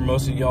I'm sure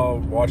most of y'all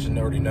watching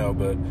already know,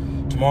 but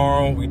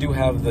tomorrow we do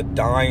have the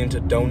Dine to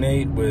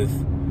Donate with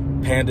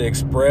Panda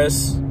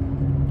Express.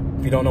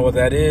 If you don't know what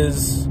that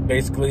is,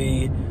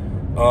 basically,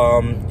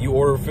 you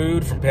order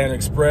food from Panda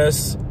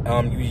Express,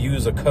 you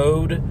use a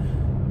code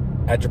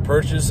at your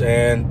purchase,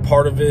 and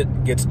part of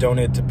it gets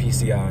donated to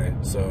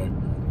PCI. So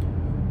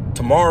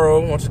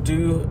tomorrow, I want you to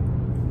do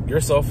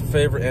yourself a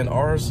favor and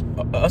us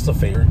a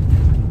favor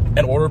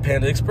and order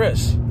Panda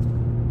Express.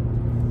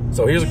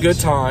 So here's a good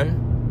time.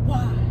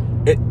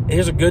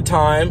 Here's a good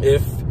time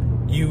if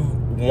you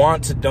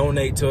want to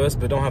donate to us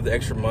but don't have the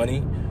extra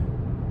money.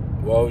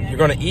 Well, you're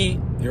gonna eat.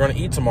 You're gonna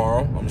eat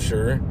tomorrow, I'm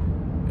sure.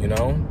 You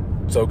know,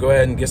 so go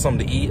ahead and get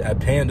something to eat at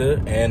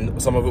Panda,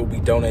 and some of it will be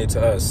donated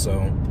to us.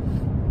 So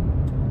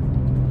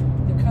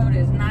the code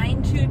is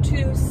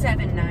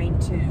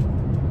 922792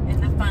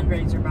 in the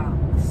fundraiser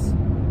box.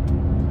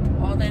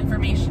 All the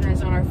information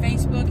is on our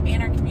Facebook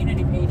and our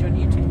community page on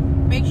YouTube.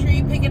 Make sure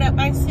you pick it up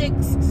by 6,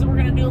 because we're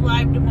gonna do a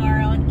live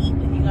tomorrow and eat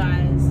with you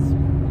guys.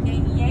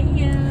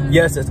 Yeah.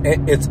 yes,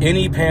 it's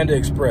any Panda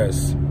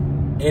Express,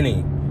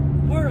 any.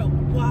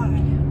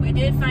 Worldwide. We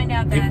did find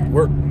out that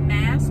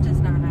Mass does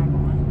not have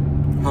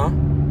one. Huh?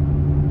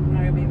 I'm not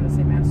gonna be able to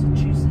say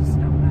Massachusetts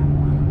don't have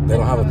one. They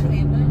don't have a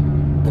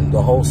Panda in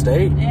the whole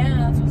state. Yeah,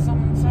 that's what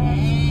someone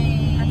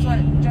said. That's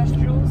what Just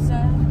Jules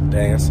said.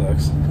 Dang, that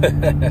sucks.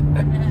 I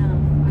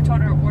know. I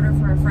told her to order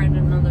for a friend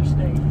in another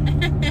state.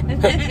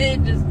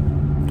 Just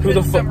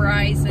put some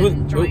rice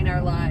and join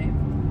our live.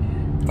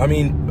 I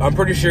mean, I'm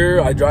pretty sure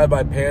I drive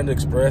by Panda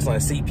Express and I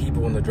see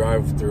people in the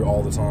drive-thru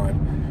all the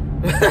time.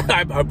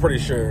 I'm pretty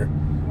sure.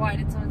 Why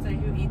did someone say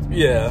who eats Panda?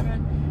 Yeah.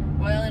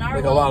 Well, in our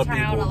Like little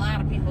town, a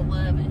lot of people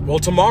love it. Well,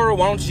 tomorrow,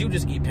 why don't you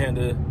just eat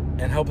Panda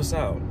and help us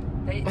out?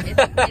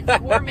 It's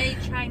gourmet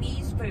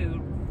Chinese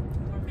food.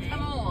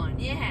 Come on,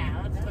 yeah,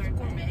 let's learn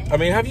gourmet. I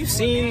mean, have you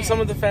seen some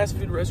of the fast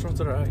food restaurants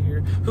that are out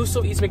here? Who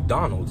still eats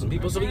McDonald's? And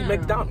people still eat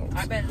McDonald's.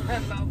 I bet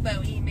I'm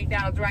eating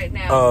McDonald's right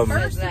now.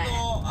 First of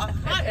all, a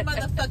hot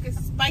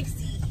motherfucking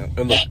spicy.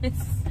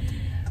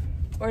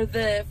 Or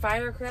the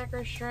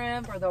firecracker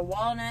shrimp, or the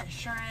walnut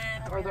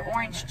shrimp, or the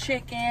orange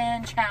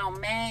chicken, chow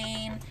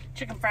mein,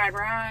 chicken fried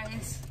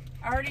rice.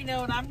 I already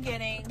know what I'm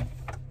getting.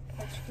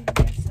 But you can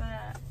guess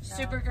that. No.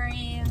 Super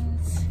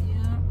greens.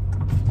 Yeah.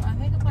 I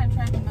think I might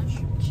try the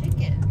mushroom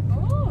chicken.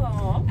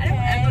 Oh, okay. I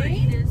don't ever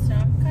eat it, so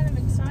I'm kind of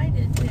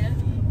excited to.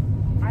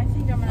 I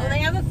think I'm gonna. Oh, they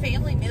have a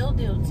family meal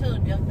deal too,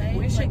 don't they?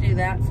 We should do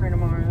that for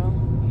tomorrow.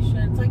 You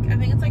should. It's like, I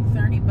think it's like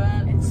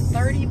 $30. It's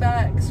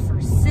 $30 for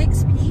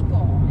 6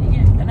 people. You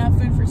get enough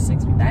food for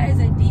 6 people. That is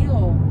a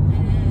deal.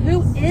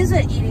 Who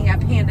isn't eating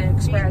at Panda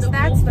Express?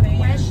 That's the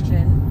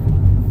question.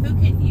 You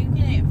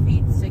can't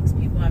feed 6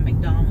 people at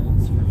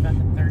McDonald's for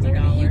fucking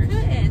 $30. You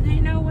couldn't.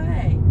 Ain't no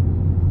way.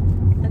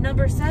 The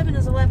number 7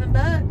 is $11.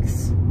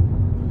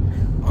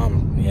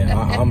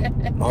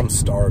 I'm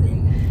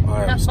starving.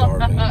 I am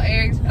starving.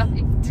 Eric's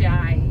probably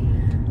dying.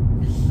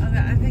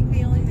 I think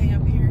the only thing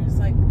up here is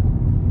like,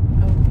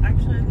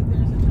 actually I think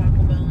there's a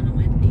Taco Bell and a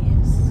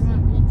Wendy's.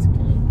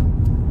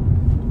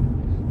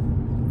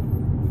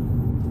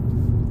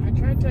 I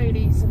tried to tell you to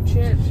eat some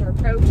chips or a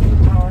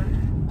protein bar.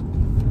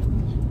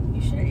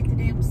 You should eat the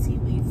damn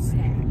seaweed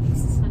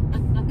snacks.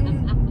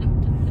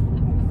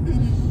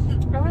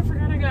 Oh, I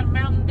forgot I got a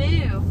Mountain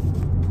Dew.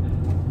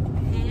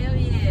 Hell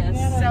yeah.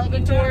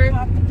 Celebratory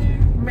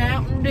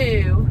Mountain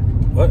Dew.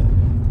 What?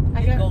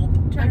 I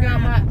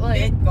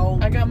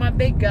got my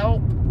big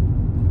gulp.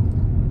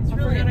 It's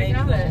really a big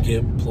gulp.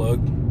 Get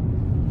plugged.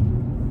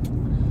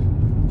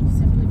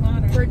 Simply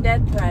Modern. For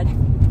Dead Thread.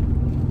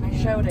 I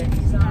showed it.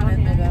 He's not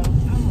in there though.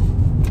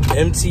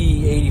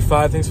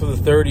 MT85, thanks for the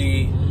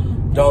 $30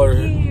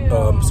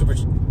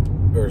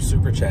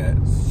 super chat.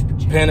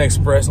 Panda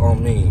Express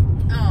on me.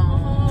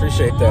 Aww.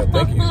 Appreciate that.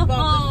 Thank you.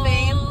 Bought the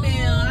fan bill.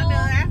 I know,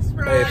 that's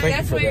right. Hey, thank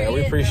you for that.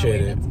 We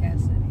appreciate it.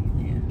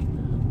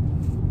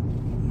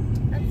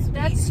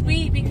 That's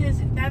sweet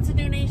because that's a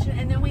donation,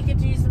 and then we get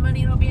to use the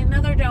money and it'll be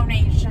another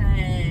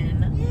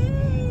donation.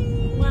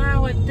 Yay.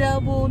 Wow, a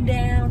double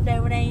down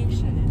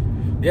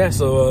donation. Yeah,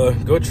 so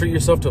go treat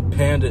yourself to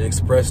Panda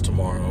Express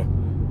tomorrow.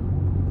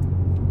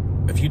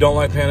 If you don't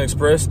like Panda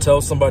Express,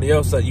 tell somebody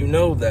else that you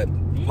know that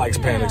likes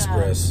Panda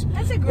Express.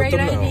 That's a great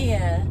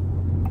idea.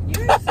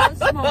 You're so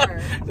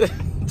smart.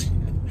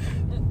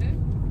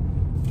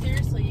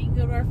 Seriously, you can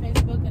go to our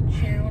Facebook and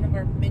share one of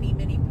our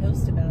many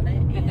posts about it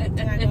and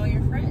tag all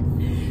your friends.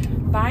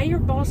 Buy your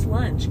boss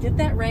lunch. Get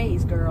that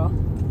raise, girl.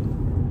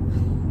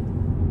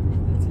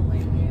 That's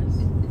hilarious.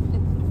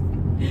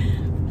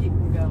 Keep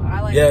them going.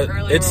 I like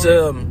it's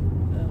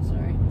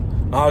sorry.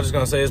 I was just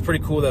gonna say it's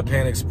pretty cool that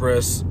Panda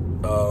Express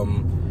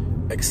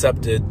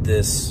accepted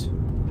this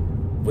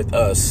with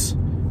us.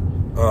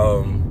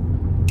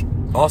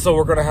 Also,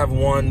 we're gonna have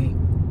one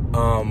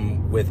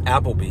with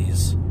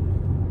Applebee's.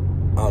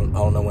 I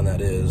don't know when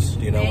that is.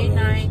 Do you know May when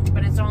that 9th,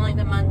 but it's only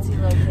the Muncie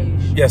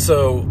location. Yeah,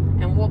 so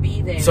and we'll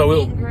be there. So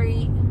meet and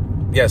greet.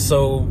 Yeah,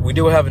 so we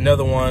do have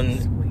another one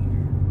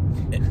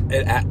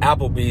at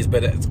Applebee's,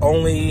 but it's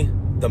only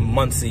the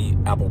Muncie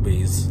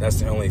Applebee's. That's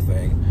the only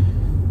thing.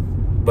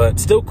 But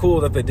still cool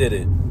that they did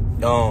it.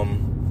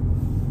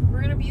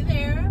 We're gonna be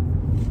there.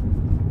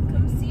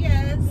 Come see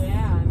us.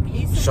 Yeah.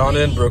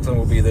 Shonda and Brooklyn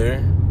will be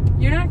there.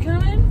 You're not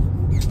coming?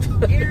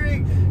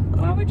 Eric,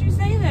 why would you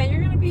say that?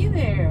 You're gonna be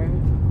there.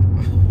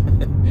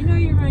 You know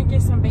you're gonna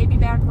get some baby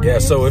back ribs. Yeah,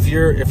 so if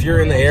you're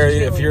in the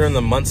area, if you're in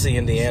the Muncie,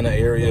 Indiana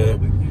area,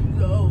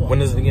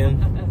 when is it again?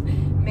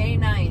 May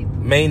 9th.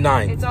 May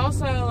 9th. It's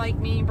also like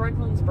me and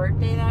Brooklyn's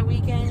birthday that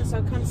weekend,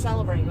 so come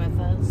celebrate with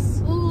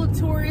us. Ooh,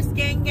 tourist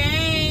gang.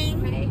 Hey.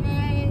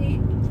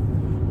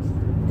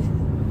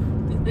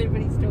 Did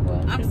anybody still watch?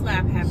 I'm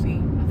slap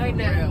happy. I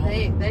know.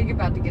 They're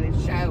about to get a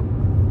show.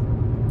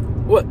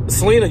 What,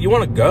 Selena? You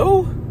want to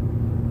go?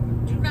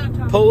 Do not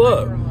talk Pull to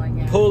up. my girl like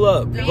that. Pull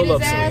up. Beat Pull his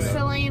up, ass, Selena.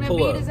 Selena. Pull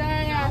Beat up. his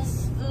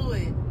ass. Don't do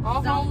it.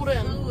 I'll Don't hold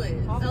him. do it.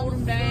 I'll hold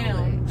him Don't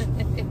down.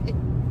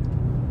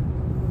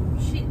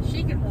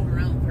 She can hold her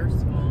own,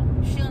 first of all.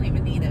 She don't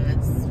even need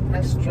us.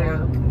 That's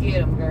true.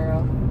 Get him,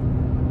 girl.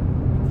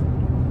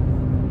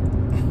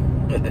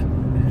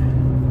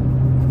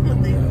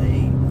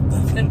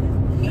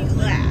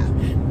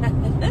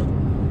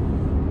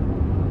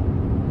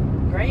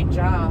 Great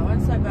job. I'm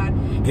so glad.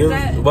 Give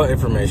what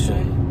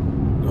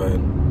information? Go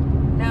ahead.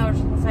 No, I was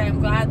just gonna say I'm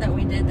glad that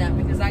we did that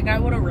because that guy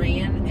would have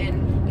ran,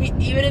 and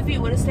even if he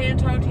would have stayed and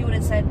talked, he would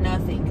have said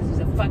nothing because he's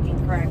a fucking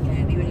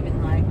crackhead. He would have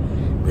been like,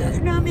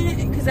 "No, I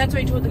mean," because that's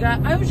what he told the guy.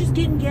 I was just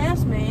getting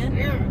gas, man,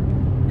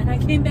 and I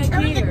came back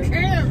here.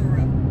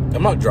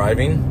 I'm not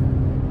driving.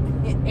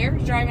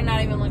 Eric's driving,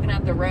 not even looking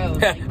at the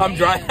road. Like, I'm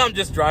driving. I'm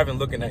just driving,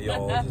 looking at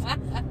y'all.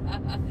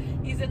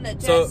 He's in the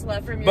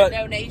Tesla from your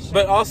donation.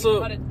 But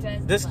also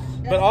this.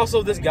 But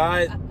also this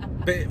guy.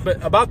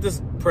 But about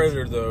this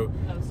predator though.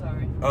 Oh,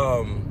 sorry.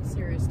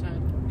 Serious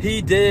time.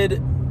 He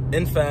did,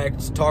 in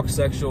fact, talk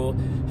sexual.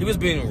 He was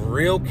being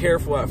real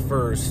careful at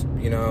first.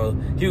 You know,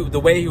 the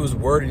way he was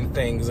wording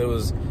things, it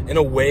was in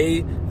a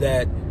way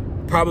that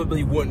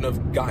probably wouldn't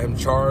have got him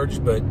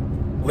charged. But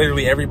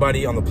literally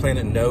everybody on the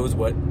planet knows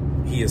what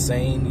he is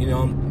saying. You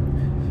know,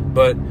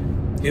 but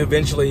he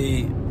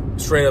eventually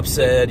straight up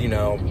said, you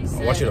know,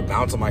 I want you to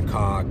bounce on my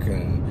cock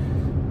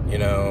and, you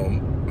know,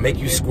 make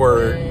you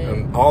squirt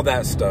and all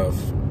that stuff.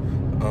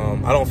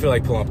 I don't feel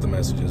like pulling up the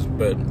messages,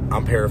 but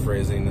I'm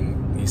paraphrasing,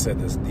 and he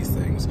said these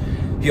things.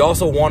 He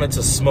also wanted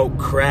to smoke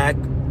crack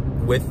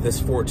with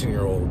this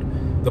 14-year-old.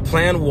 The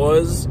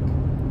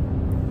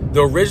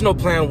original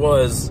plan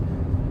was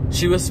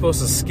she was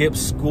supposed to skip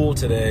school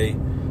today,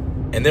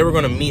 and they were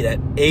going to meet at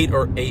 8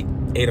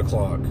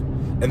 o'clock.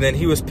 And then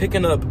he was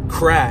picking up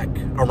crack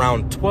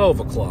around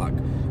 12 o'clock,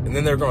 and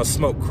then they're going to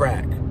smoke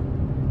crack.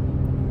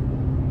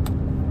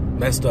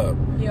 Messed up.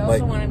 He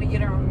also wanted to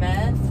get her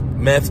meth.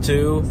 Meth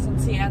too.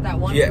 Since he had that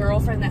one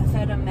girlfriend that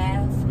fed him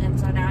meth, and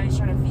so now he's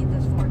trying to feed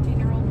this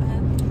 14-year-old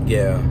meth.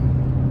 Yeah,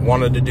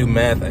 wanted to do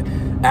meth.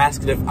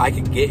 Asked if I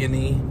could get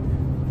any.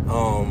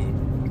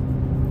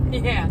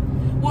 Yeah.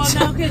 Well,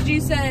 no, because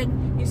you said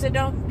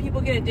don't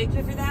people get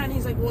addicted for that? And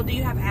he's like, well, do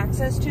you have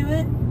access to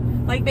it?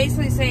 Like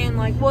basically saying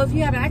like, well, if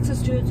you have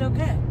access to it, it's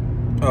okay.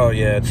 Oh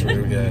yeah,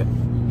 true. Yeah.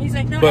 He's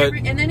like,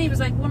 and then he was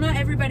like, well, not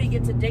everybody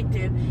gets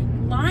addicted.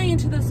 Lying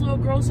to this little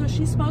girl so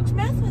she smokes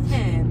meth with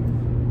him.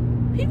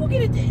 People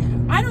get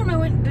addicted. I don't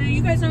know. Do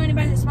you guys know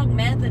anybody that smoked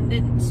meth and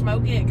didn't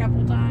smoke it a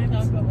couple times?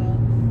 Oh,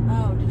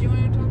 did you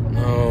want to talk about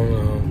that? Oh,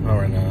 no. Not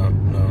right now.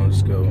 No,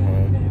 just go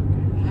home. Okay.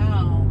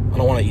 Oh. I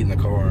don't want to eat in the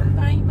car.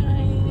 Bye.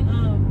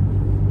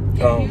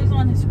 Yeah, he was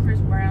on his Chris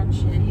Brown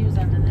shit. He was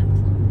under the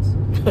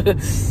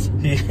influence.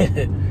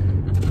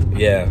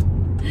 Yeah.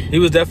 He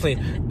was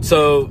definitely...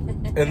 So,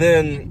 and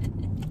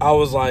then I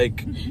was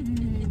like... on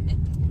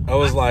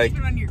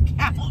your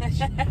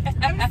couch.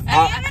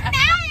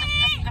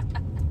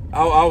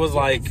 I was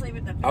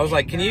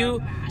like, can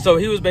you? So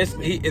he was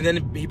basically, and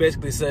then he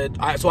basically said,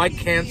 so I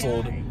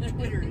canceled.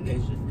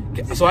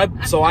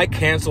 So I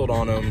canceled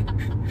on him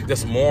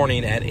this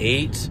morning at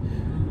 8.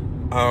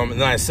 And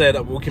then I said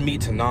we can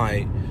meet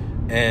tonight,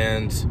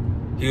 and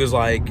he was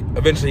like,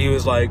 eventually he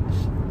was like,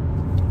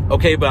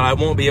 okay, but I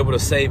won't be able to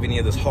save any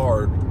of this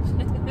hard. I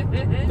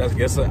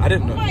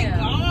didn't know. Oh my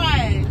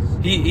gosh.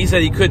 He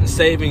said he couldn't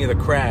save any of the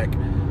crack.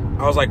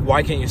 I was like,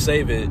 why can't you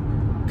save it?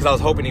 Because I was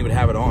hoping he would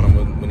have it on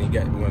him when he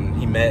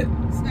met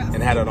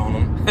and had it on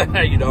him.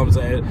 You know what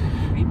I'm saying?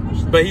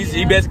 But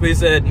he basically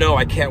said, no,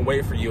 I can't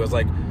wait for you. I was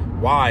like,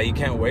 why? You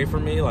can't wait for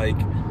me? Like,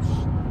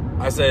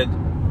 I said,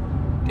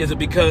 is it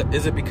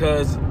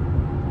because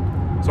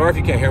sorry if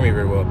you can't hear me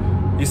very well.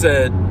 He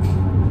said,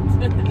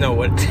 no,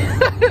 what?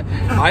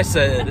 I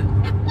said,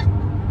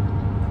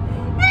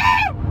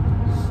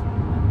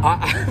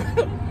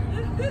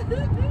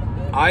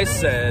 I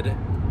said,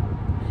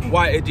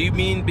 why? Do you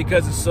mean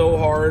because it's so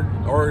hard?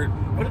 Or,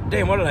 what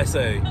did I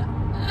say?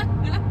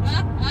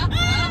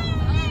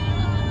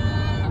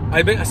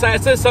 I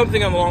said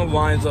something along the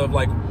lines of,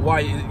 like, why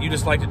you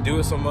just like to do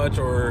it so much,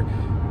 or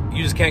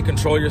you just can't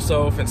control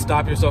yourself and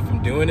stop yourself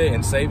from doing it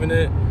and saving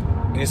it.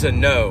 And he said,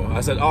 no.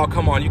 I said, oh,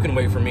 come on, you can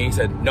wait for me. He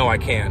said, no, I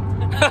can't.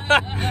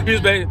 He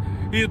was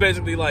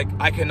basically like,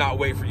 I cannot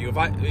wait for you.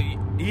 If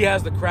he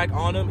has the crack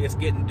on him, it's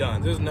getting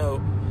done. There's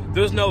no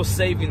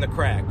saving the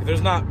crack.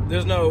 There's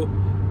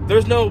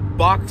no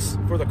box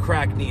for the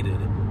crack needed,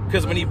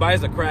 because when he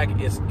buys the crack,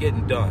 it's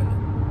getting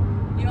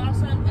done. You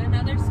also,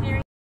 another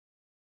scary,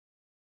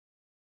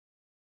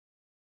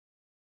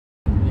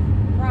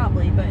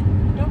 probably, but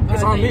don't.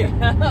 It's on me.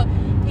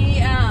 He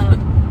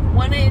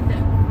wanted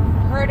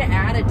her to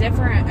add a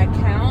different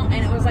account,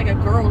 and it was like a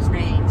girl's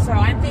name. So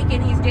I'm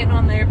thinking he's getting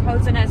on there,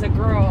 posing as a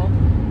girl,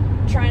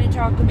 trying to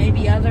talk to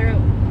maybe other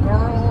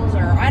girls,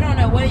 or I don't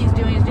know what he's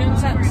doing. He's doing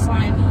something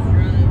slimy.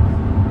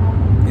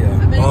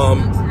 Yeah.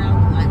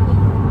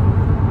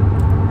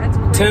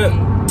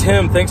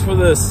 Tim, thanks for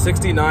the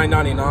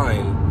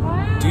 $69.99.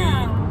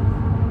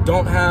 Wow.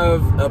 Don't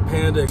have a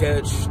Panda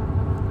Catch.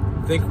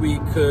 Think we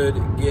could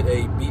get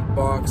a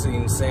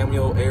beatboxing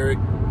Samuel Eric.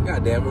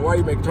 God damn it! Why are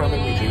you trying to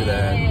make me do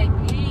that?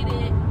 Get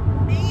it.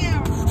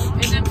 Damn.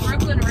 And then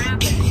Brooklyn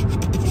rapping.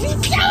 You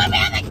show him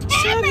on the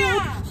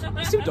camera.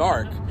 It's too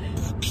dark.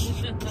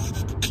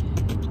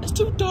 It's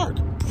too dark.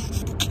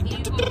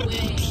 Evil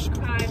way,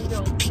 crime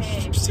don't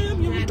pay.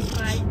 Samuel. That's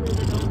why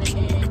living on the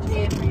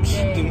edge every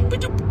day.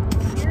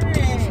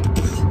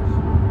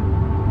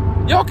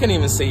 Y'all can't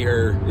even see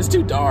her. It's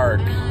too dark.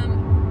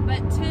 But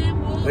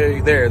Tim will.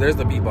 There's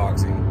the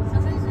beatboxing.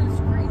 Sometimes in a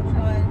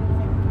screenshot,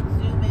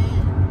 zoom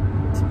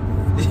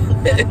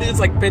in. It's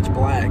like pitch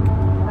black.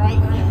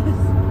 Brightness.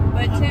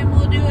 But Tim,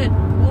 we'll do a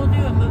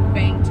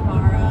mukbang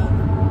tomorrow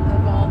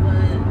of all the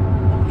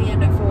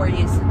Panda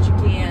 40s since you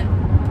can't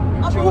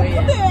enjoy it.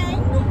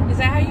 Is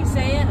that how you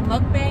say it? A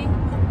mukbang?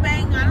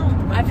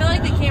 Mukbang? I feel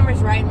like the camera's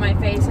right in my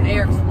face and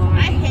Eric's lying.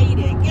 I hate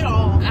it. Get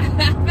off. I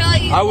feel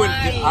like he's lying.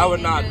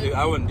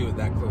 I wouldn't do it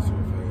that close to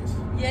your face.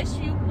 Yes,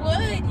 you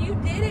would. You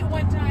did it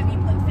one time. You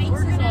put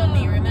faces on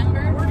me,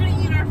 remember? We're going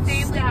to eat our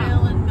family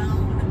meal and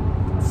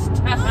moan.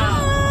 Stop.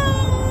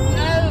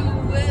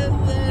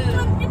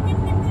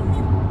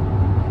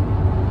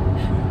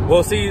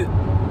 Well, see,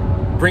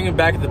 bringing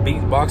back the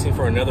beatboxing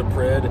for another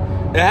pred,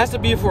 it has to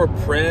be for a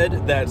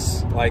pred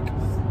that's like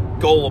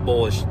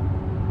gullible-ish.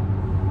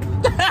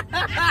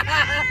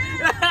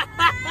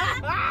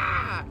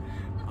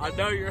 I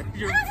know you're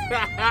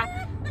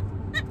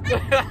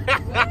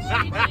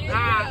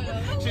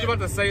she's about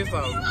to say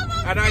something,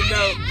 and I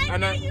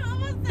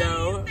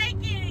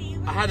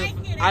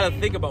had to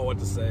think about what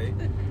to say.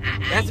 It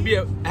has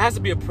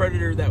to be a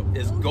predator that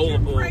is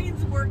gullible. Your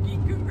brain's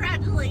working.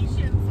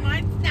 Congratulations.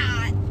 Mine's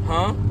not.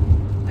 Huh?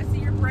 I see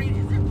your brain.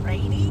 Is it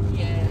raining?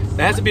 Yes. It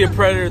has to be a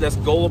predator that's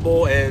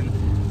gullible, and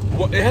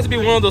it has to be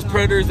one of those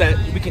predators that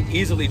we can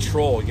easily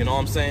troll. You know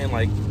what I'm saying?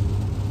 Like,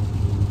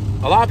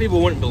 a lot of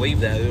people wouldn't believe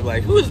that. They're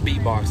like, "Who is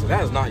beatboxing?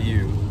 That is not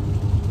you."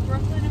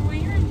 Brooklyn, will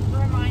you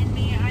remind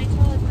me? I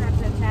totally forgot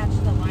to attach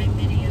the live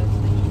video to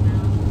the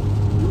email.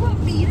 You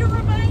want me to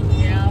remind you?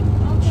 Yeah.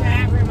 Okay.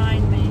 Chat,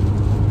 remind me.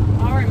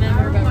 I'll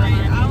remember, but remind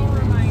me. I'll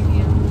remind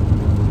you.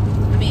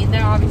 I mean, they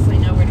obviously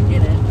know where to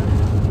get it.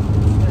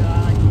 But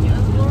I like to get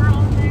it. Is Laura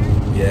on there?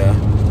 Yeah.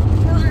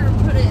 Tell her to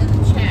put it in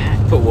the chat.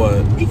 Put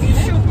what? If you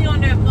show me on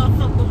that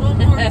motherfucker one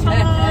more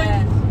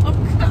time,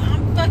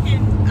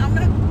 I'm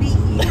gonna beat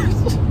you.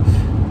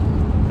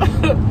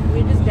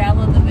 We just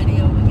download the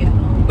video when we get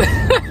home.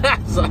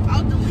 So,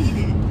 I'll delete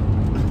it.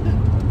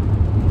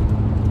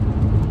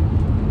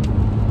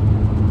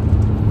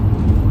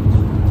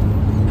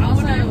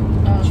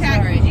 Also, Chad,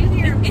 did you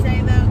hear him say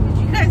though? Did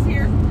you guys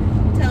hear him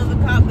tell the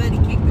cop that he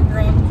kicked the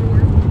girl off the door?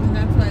 And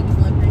that's why he was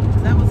limping.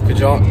 That was.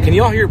 can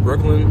y'all hear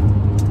Brooklyn?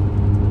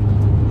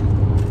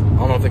 I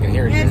don't know if they can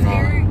hear you or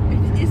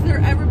not. Is there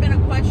ever been a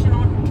question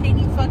on can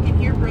you fucking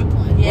hear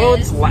Brooklyn?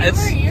 Yes. Well,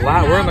 it's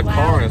loud. We're in the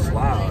car and it's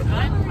loud.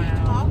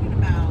 I'm talking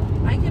about.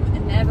 I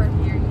can never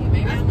hear you.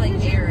 Maybe I'm like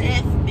Eric.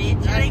 Deaf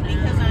bitch. That ain't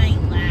because I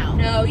ain't loud.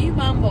 No, you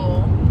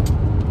mumble.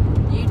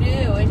 You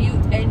do, and you.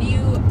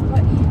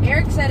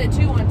 Eric said it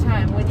too one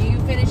time. When you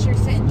finish your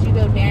sentence, you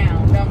go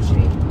down, don't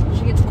she?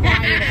 She gets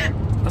quieter.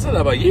 I said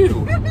that about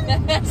you.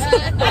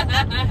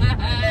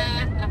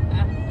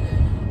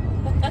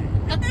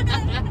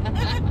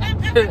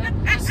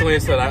 Selena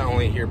said I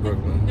only hear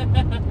Brooklyn.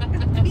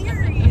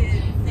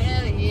 Period.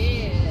 Hell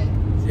yeah.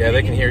 Yeah,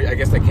 they can hear you. I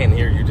guess they can't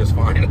hear you just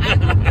fine.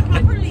 I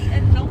really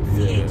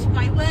enunciate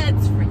my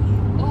words for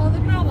you. Oh,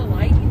 look at all the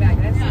lighting back.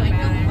 That's so bad. I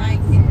don't like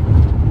it.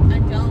 I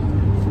don't.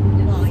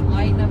 It's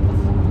lighting up the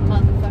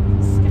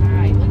motherfucking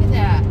sky. Look at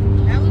that.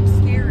 That looks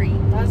scary.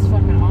 That's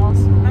fucking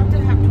awesome. About to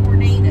have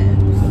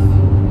tornadoes.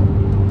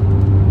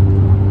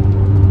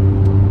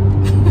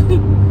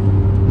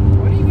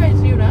 What are you guys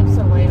doing up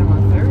so late on a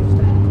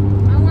Thursday?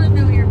 I want to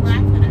know what you're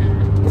laughing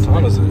at. What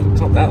time is it?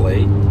 It's not that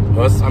late.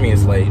 Well, it's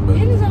late, but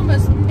it is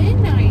almost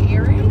midnight,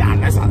 Eric. Nah,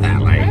 that's not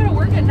that late. I gotta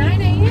work at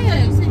 9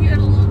 a.m. You said you had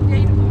a long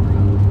day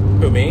tomorrow.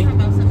 Who, me?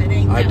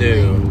 I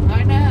do.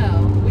 I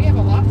know. We have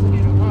a lot to do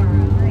tomorrow.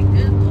 Right,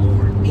 good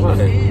Lord. Me What?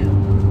 too.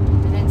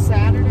 And then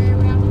Saturday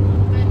we have a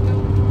little bit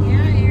going on.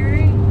 Yeah,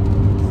 Eric.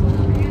 So,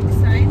 are you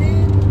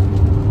excited?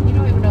 You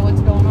don't even know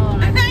what's going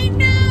on. I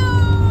know.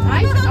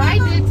 I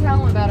did tell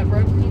him about it, bro.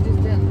 He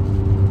just didn't.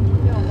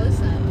 He don't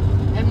listen.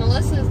 And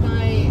Melissa's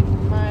my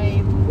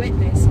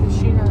witness because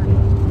she heard it.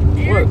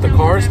 What, the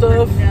car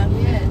stuff?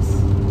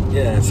 Yes.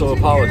 Yeah, so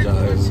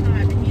apologize.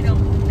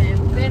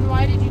 Then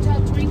why did you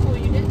tell Twinkle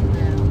you didn't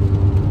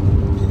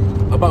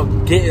know?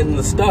 About getting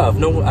the stuff.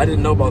 No, I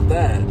didn't know about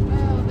that.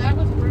 Oh, that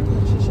was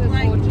Brooklyn. She should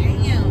have told you.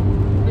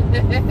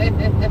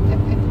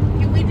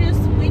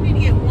 We need to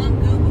get one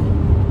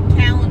Google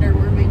Calendar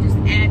where we just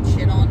add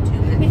shit onto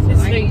it.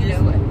 So you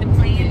know it.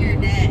 Plan your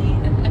day.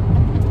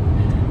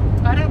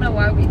 I don't know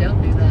why we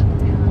don't do that, to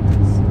be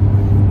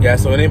honest. Yeah,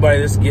 so anybody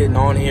that's getting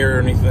on here or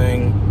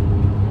anything,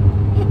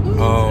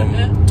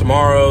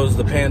 tomorrow's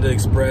the Panda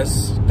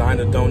Express, dying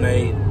to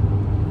donate.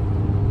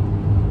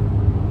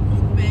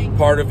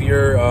 part of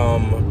your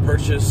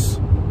purchase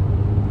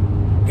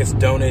gets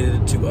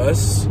donated to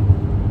us.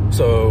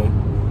 So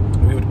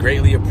we would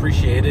greatly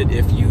appreciate it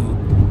if you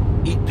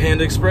eat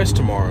Panda Express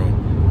tomorrow.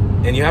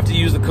 And you have to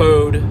use the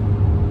code,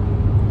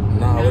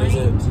 what is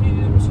it?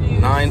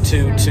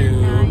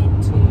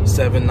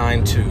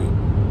 922792.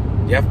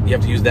 You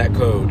have to use that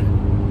code.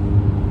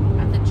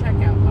 At the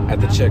checkout box.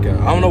 At the checkout.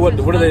 I don't know what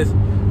are they.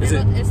 Is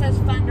it? It says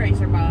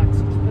fundraiser box.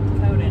 Just put the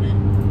code in it.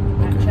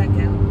 At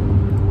checkout.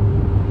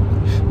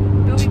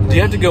 Do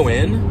you have to go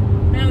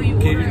in? No, you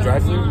Can order you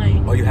drive online.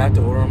 through? Oh, you have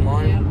to order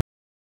online? Yeah.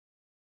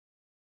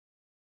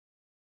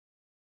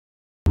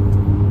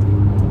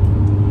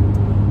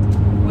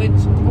 Which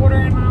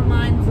ordering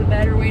online is the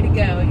better way to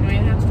go. You don't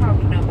even have to talk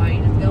to nobody.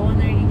 You just go in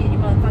there and you get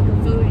your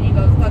motherfucking food and you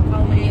go fuck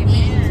home and eat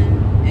it.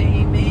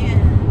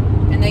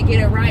 Amen. And they get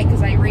it right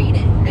because they read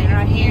it. They're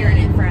not hearing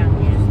it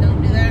from you. Just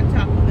don't do that at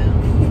Taco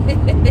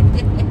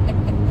Bell.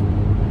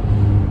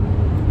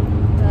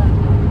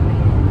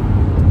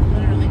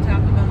 Literally,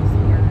 Taco Bell's the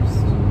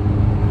worst.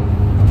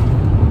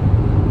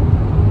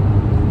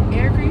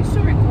 Eric, are you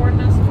still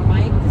recording us for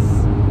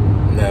mics?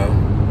 No.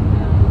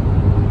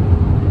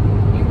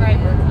 You're right,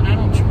 Brooklyn. I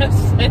don't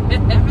trust it.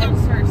 I'm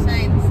gonna start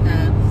saying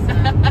stuff. So.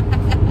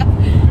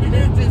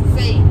 Just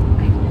see.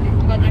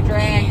 I'm gonna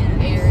drag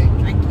Eric.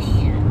 I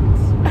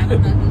can't. I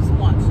don't know who's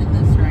watching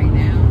this right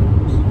now.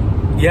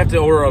 You have to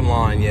order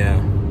online,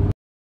 yeah.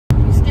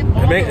 You skip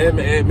all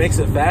It makes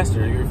it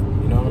faster. You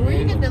know what I Or you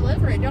mean? can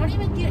deliver it. Don't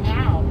even get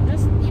out.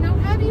 Just,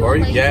 have you Or a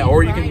lazy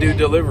or you can do Friday.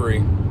 delivery.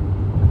 Amen.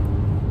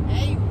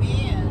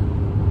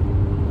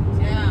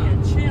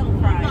 Yeah. Chill I'm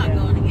Friday. not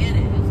going to get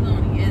it. Who's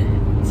going to get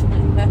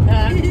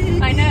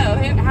it? I know.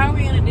 How are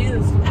we going to do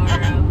this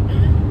tomorrow?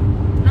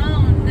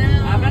 Oh, no.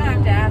 I'm going to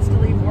have to ask to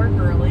leave work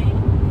early.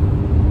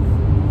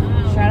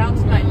 Oh, Shout out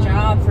to my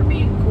job for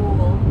being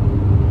cool.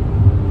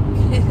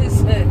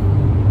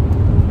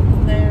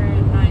 They're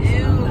nice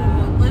Ew, about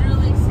that.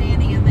 literally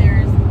standing in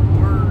there is the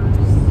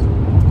worst.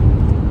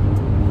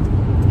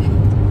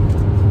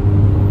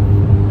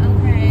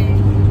 Okay.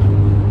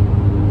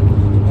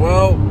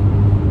 Well,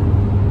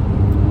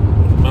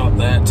 about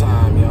that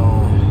time,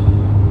 y'all.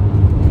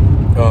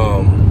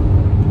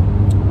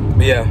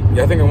 But yeah,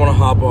 I think I want to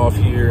hop off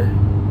here.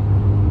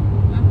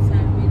 I'm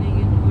sad we didn't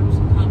get to watch the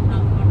Top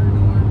Top Water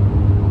Door.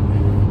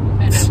 I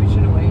know, we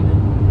should have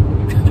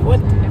waited. What?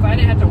 If I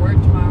didn't have to work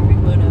tomorrow, we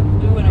would have.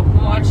 We would have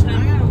watched I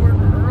them. gotta work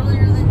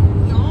earlier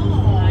than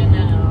y'all. I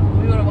know.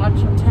 We would have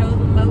watched them tow the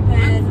moped I'm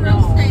and still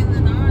all. staying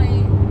the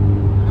night.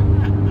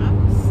 I'm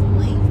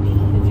sleepy.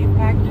 Did you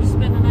pack your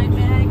spend the night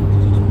bag?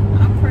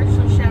 I'm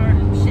freshly showered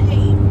and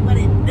shaved. What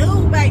it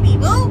do, baby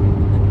boo?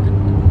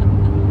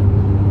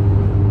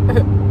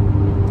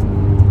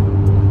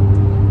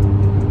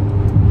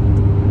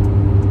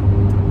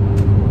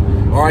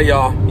 All right,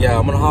 y'all. Yeah,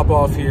 I'm gonna hop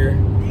off here.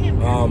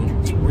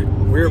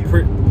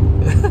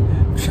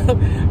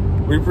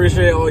 We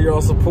appreciate all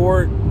y'all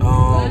support.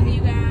 Love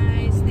you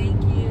guys. Thank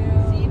you.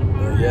 See you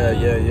tomorrow.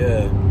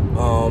 Yeah.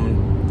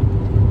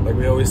 Like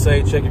we always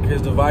say, check your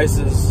kids'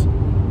 devices,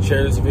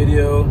 share this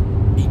video,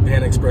 eat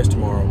Panda Express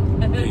tomorrow.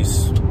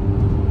 Peace.